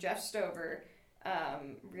and Jeff Stover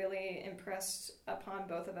really impressed upon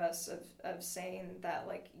both of us of saying that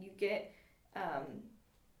like you get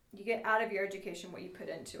out of your education what you put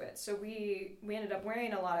into it. So we ended up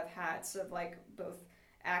wearing a lot of hats of like both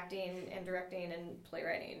acting and directing and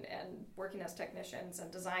playwriting and working as technicians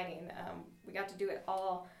and designing. We got to do it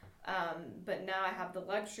all, but now I have the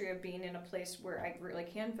luxury of being in a place where I really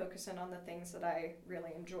can focus in on the things that I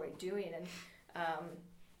really enjoy doing. And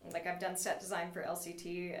like I've done set design for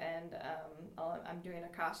LCT, and I'm doing a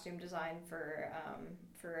costume design for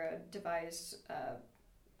a devised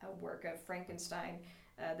a work of Frankenstein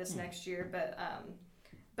this next year. But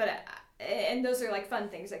those are like fun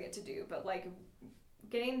things I get to do. But like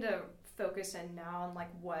getting to focus in now on like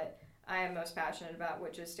what I am most passionate about,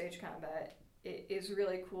 which is stage combat, is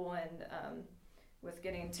really cool. And with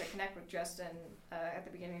getting to connect with Justin at the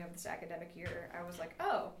beginning of this academic year, I was like,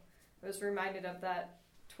 I was reminded of that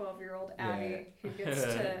 12-year-old Abby who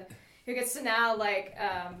gets to now like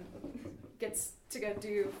gets to go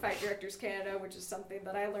do Fight Directors Canada, which is something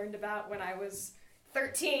that I learned about when I was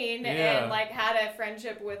 13, and like had a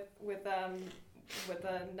friendship with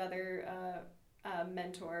another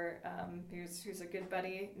mentor who's a good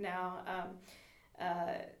buddy now.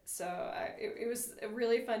 It was a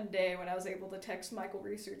really fun day when I was able to text Michael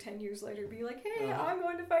Reeser 10 years later, be like, hey, I'm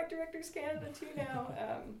going to Fight Directors Canada too now.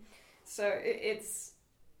 So it's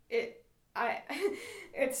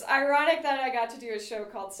ironic that I got to do a show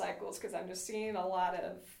called Cycles, because I'm just seeing a lot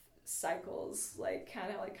of cycles like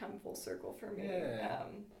kind of like come full circle for me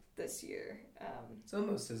this year. It's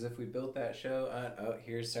almost as if we built that show on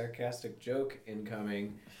here's sarcastic joke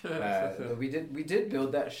incoming. We did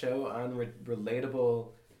build that show on relatable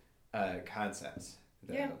concepts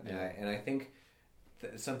though. And I think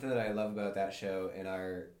something that I love about that show and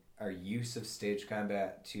our use of stage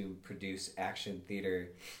combat to produce action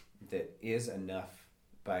theater that is enough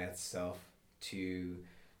by itself to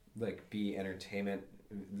like be entertainment,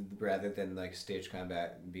 rather than like stage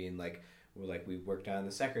combat being like we worked on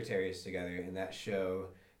The Secretaries together, and that show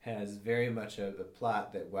has very much a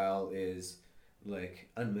plot that, while is like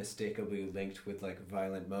unmistakably linked with like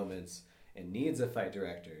violent moments and needs a fight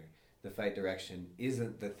director, the fight direction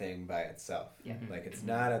isn't the thing by itself. Like it's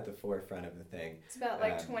not at the forefront of the thing. It's about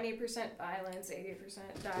like 20% violence, 80%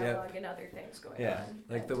 dialogue, and other things going on.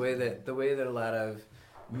 Like the way that a lot of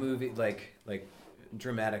movie like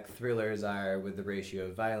dramatic thrillers are, with the ratio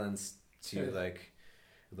of violence to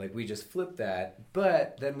like we just flipped that,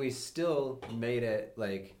 but then we still made it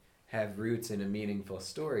like have roots in a meaningful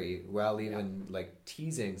story, while even like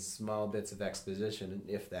teasing small bits of exposition,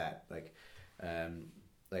 if that.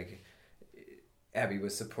 Like Abby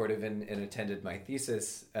was supportive and attended my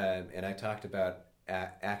thesis, and I talked about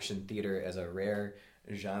action theater as a rare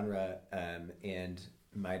genre, and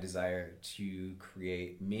my desire to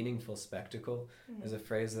create meaningful spectacle is a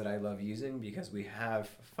phrase that I love using, because we have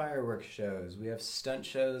fireworks shows, we have stunt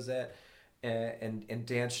shows at and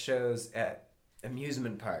dance shows at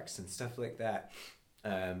amusement parks and stuff like that.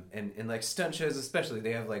 And like stunt shows especially,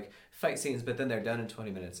 they have like fight scenes, but then they're done in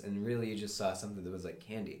 20 minutes, and really you just saw something that was like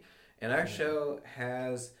candy. And our show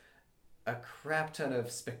has a crap ton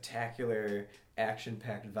of spectacular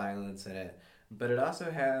action-packed violence in it, but it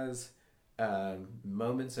also has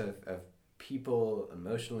moments of people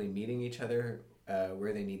emotionally meeting each other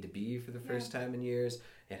where they need to be for the first time in years.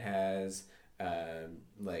 It has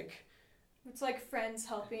it's like friends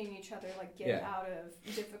helping each other like get out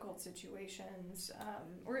of difficult situations,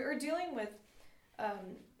 or dealing with.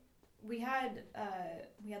 We had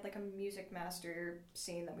like a music master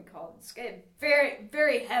scene that we called very,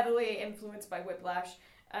 very heavily influenced by Whiplash.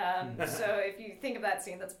 So if you think of that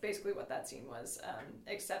scene, that's basically what that scene was,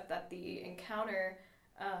 except that the encounter,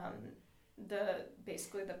 the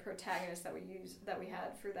protagonist that we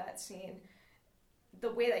had for that scene,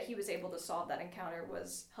 the way that he was able to solve that encounter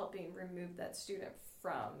was helping remove that student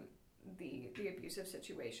from the abusive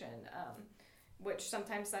situation. Which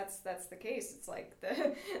sometimes that's the case. It's like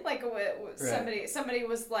somebody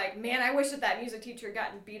was like, man, I wish that music teacher had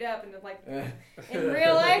gotten beat up, and like in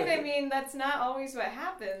real life, I mean, that's not always what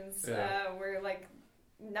happens. We're like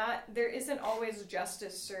there isn't always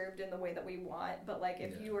justice served in the way that we want, but like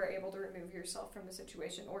if you are able to remove yourself from the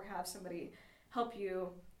situation or have somebody help you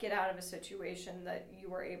get out of a situation, that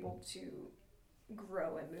you are able to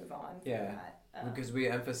grow and move on from that. Because we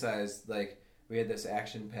emphasized we had this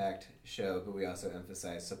action-packed show, but we also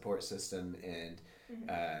emphasized support system and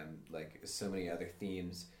so many other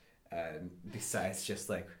themes besides just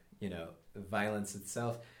violence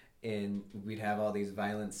itself. And we'd have all these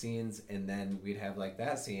violent scenes, and then we'd have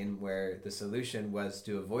that scene where the solution was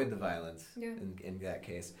to avoid the violence in that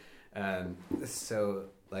case. So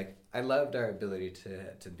I loved our ability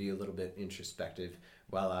to be a little bit introspective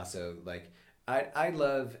while also I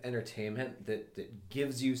love entertainment that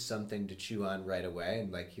gives you something to chew on right away,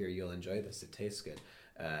 and here, you'll enjoy this, it tastes good.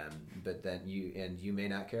 But then you may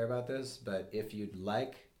not care about this, but if you'd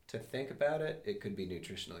like to think about it, it could be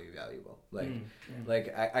nutritionally valuable.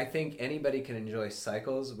 I think anybody can enjoy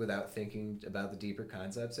cycles without thinking about the deeper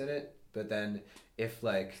concepts in it. But then if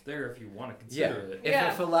there, if you want to consider it. If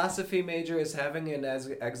a philosophy major is having an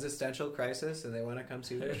existential crisis and they want to come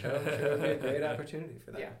see the show, it would be a great opportunity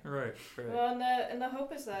for that. Yeah, right. Well, and the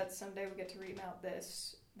hope is that someday we get to remount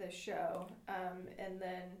this show, and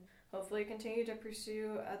then hopefully continue to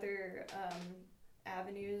pursue other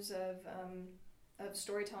avenues of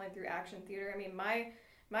storytelling through action theater. I mean, my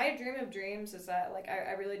dream of dreams is that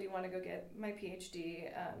I really do want to go get my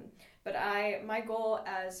PhD, but my goal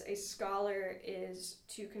as a scholar is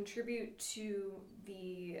to contribute to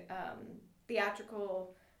the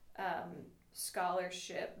theatrical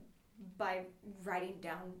scholarship by writing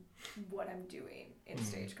down what I'm doing in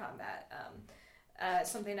stage combat.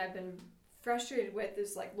 Something I've been frustrated with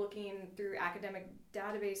is looking through academic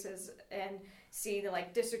databases and seeing the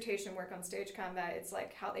dissertation work on stage combat. It's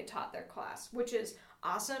how they taught their class, which is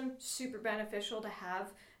awesome, super beneficial to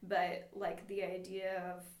have, but the idea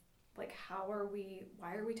of why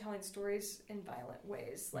are we telling stories in violent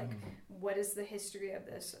ways? What is the history of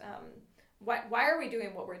this? Why are we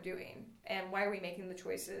doing what we're doing, and why are we making the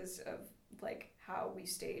choices of how we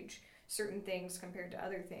stage certain things compared to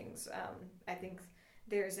other things? I think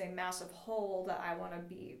there's a massive hole that I want to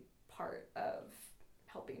be part of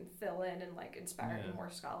helping fill in and inspiring more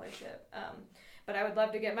scholarship. But I would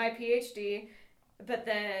love to get my PhD, but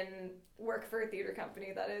then work for a theater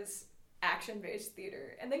company that is action-based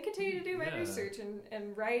theater, and then continue to do my research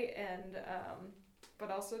and write and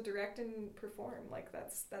but also direct and perform.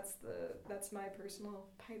 That's my personal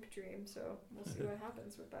pipe dream. So we'll see what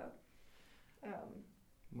happens with that.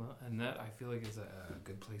 Well, and that I feel is a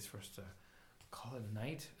good place for us to call it a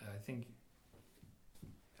night. I think.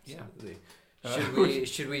 Absolutely.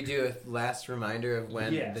 Should we do a last reminder of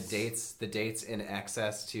when the dates and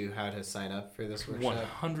access to how to sign up for this workshop?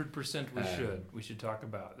 100% we should talk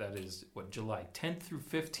about. That is July 10th through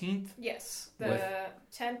 15th? Yes. The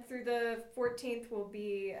 10th through the 14th will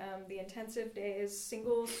be the intensive days,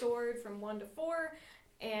 single sword from 1 to 4,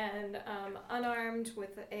 and unarmed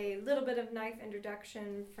with a little bit of knife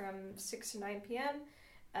introduction from 6 to 9 p.m.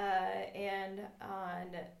 And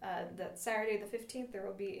on that Saturday the 15th, there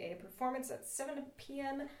will be a performance at 7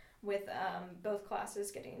 p.m. with both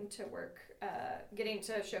classes getting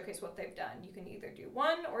to showcase what they've done. You can either do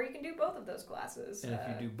one or you can do both of those classes. And if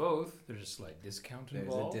you do both, there's a slight discount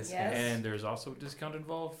involved. There's a discount. Yes. And there's also a discount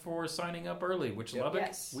involved for signing up early, which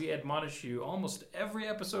Lubbock, we admonish you almost every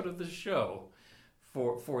episode of the show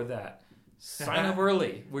for that. Sign up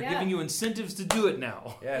early. We're giving you incentives to do it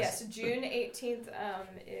now. Yes, June 18th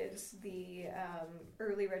is the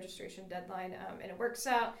early registration deadline, and it works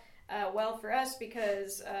out well for us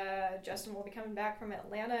because Justin will be coming back from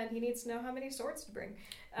Atlanta, and he needs to know how many swords to bring.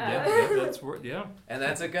 And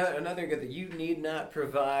that's another good that you need not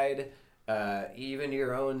provide even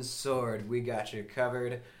your own sword. We got you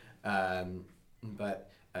covered. But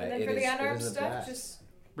and then for the unarmed stuff, just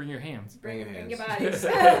Bring your hands. Bring your hands. Your bodies.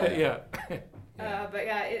 Yeah. But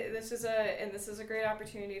yeah, this is a great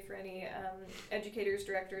opportunity for any educators,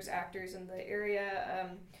 directors, actors in the area.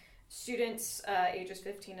 Students ages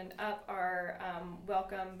 15 and up are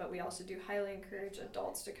welcome, but we also do highly encourage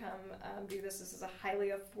adults to come do this. This is a highly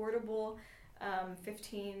affordable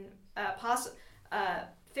 15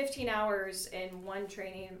 hours in one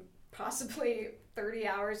training, possibly 30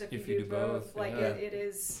 hours if you do both. Like it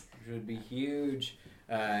is. It would be huge.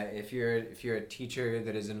 If you're a teacher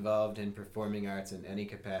that is involved in performing arts in any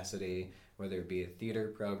capacity, whether it be a theater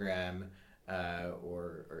program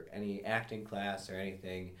or any acting class or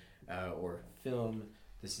anything, or film,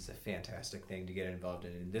 this is a fantastic thing to get involved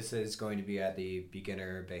in. And this is going to be at the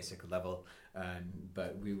beginner basic level,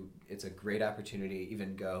 but it's a great opportunity to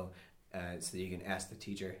even go so that you can ask the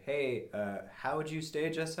teacher, hey, how would you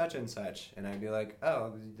stage a such and such? And I'd be like,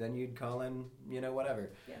 oh, then you'd call in,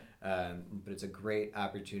 whatever. Yeah. But it's a great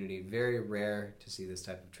opportunity. Very rare to see this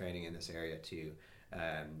type of training in this area too.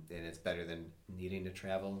 And it's better than needing to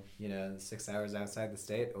travel, 6 hours outside the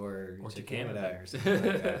state or to Canada or something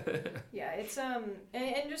like that. Yeah, it's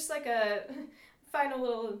and just like a final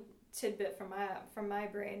little tidbit from my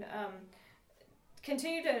brain.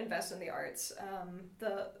 Continue to invest in the arts.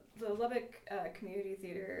 The Lubbock Community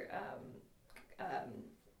Theater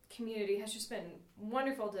community has just been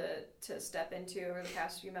wonderful to step into over the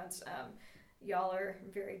past few months. Y'all are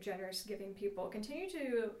very generous, giving people. Continue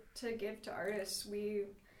to give to artists. We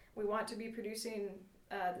want to be producing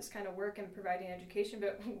this kind of work and providing education,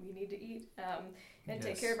 but we need to eat and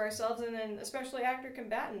take care of ourselves. And then, especially actor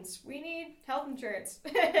combatants, we need health insurance.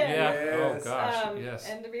 Yeah. Yes. Oh gosh. Yes.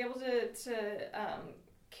 And to be able to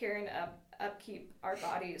care and upkeep our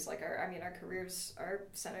bodies, like our careers are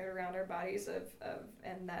centered around our bodies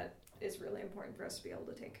and that is really important for us to be able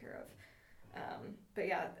to take care of. But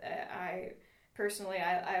yeah,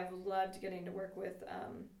 I've loved getting to work with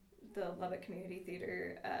the Lubbock Community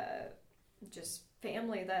Theater, just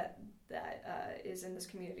family that is in this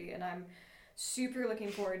community, and I'm super looking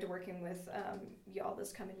forward to working with y'all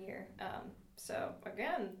this coming year. So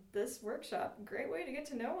again, this workshop, great way to get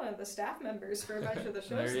to know one of the staff members for a bunch of the shows.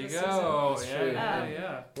 There you this go. season.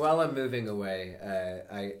 Yeah. While I'm moving away,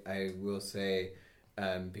 I will say,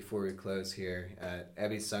 before we close here,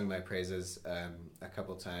 Abby's sung my praises a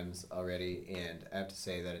couple times already, and I have to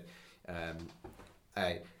say that I'm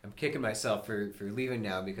kicking myself for leaving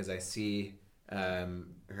now because I see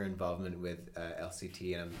her involvement with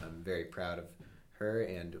LCT, and I'm very proud of her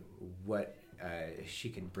and what she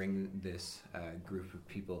can bring this group of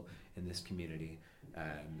people in this community.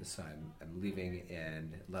 So I'm leaving,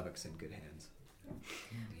 and Lubbock's in good hands.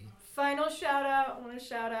 Final shout out. I want to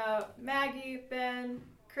shout out Maggie, Ben,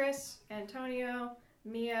 Chris, Antonio,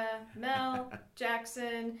 Mia, Mel,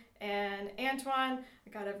 Jackson, and Antoine. I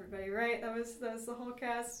got everybody right. That was the whole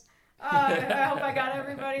cast. I hope I got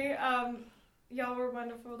everybody. Y'all were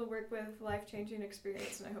wonderful to work with, life-changing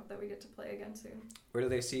experience, and I hope that we get to play again soon. Where do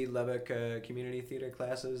they see Lubbock Community Theater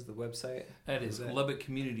classes, the website? That is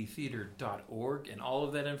LubbockCommunityTheater.org, and all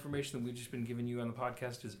of that information that we've just been giving you on the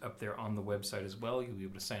podcast is up there on the website as well. You'll be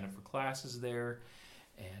able to sign up for classes there.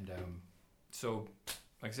 And so,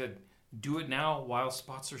 like I said, do it now while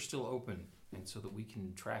spots are still open, and so that we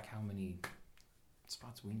can track how many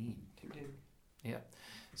spots we need. Yeah.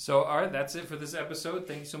 So, all right, that's it for this episode.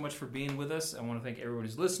 Thank you so much for being with us. I want to thank everyone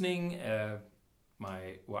who's listening. I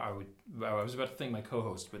was about to thank my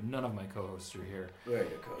co-host, but none of my co-hosts are here. Where are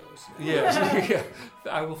your co-hosts? Yeah.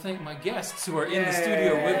 I will thank my guests who are in the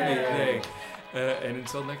studio with me today. And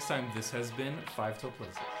until next time, this has been Five Till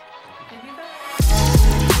Places. Thank you, guys.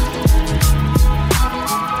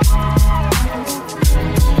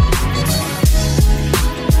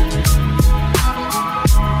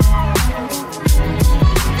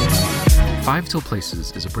 Five Till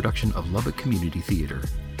Places is a production of Lubbock Community Theater.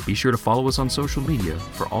 Be sure to follow us on social media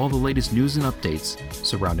for all the latest news and updates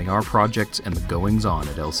surrounding our projects and the goings-on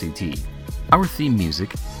at LCT. Our theme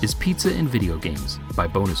music is Pizza and Video Games by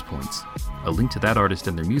Bonus Points. A link to that artist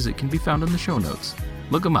and their music can be found in the show notes.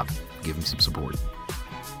 Look them up, give them some support.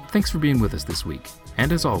 Thanks for being with us this week,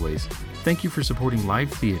 and as always, thank you for supporting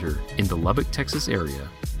live theater in the Lubbock, Texas area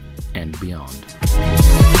and beyond.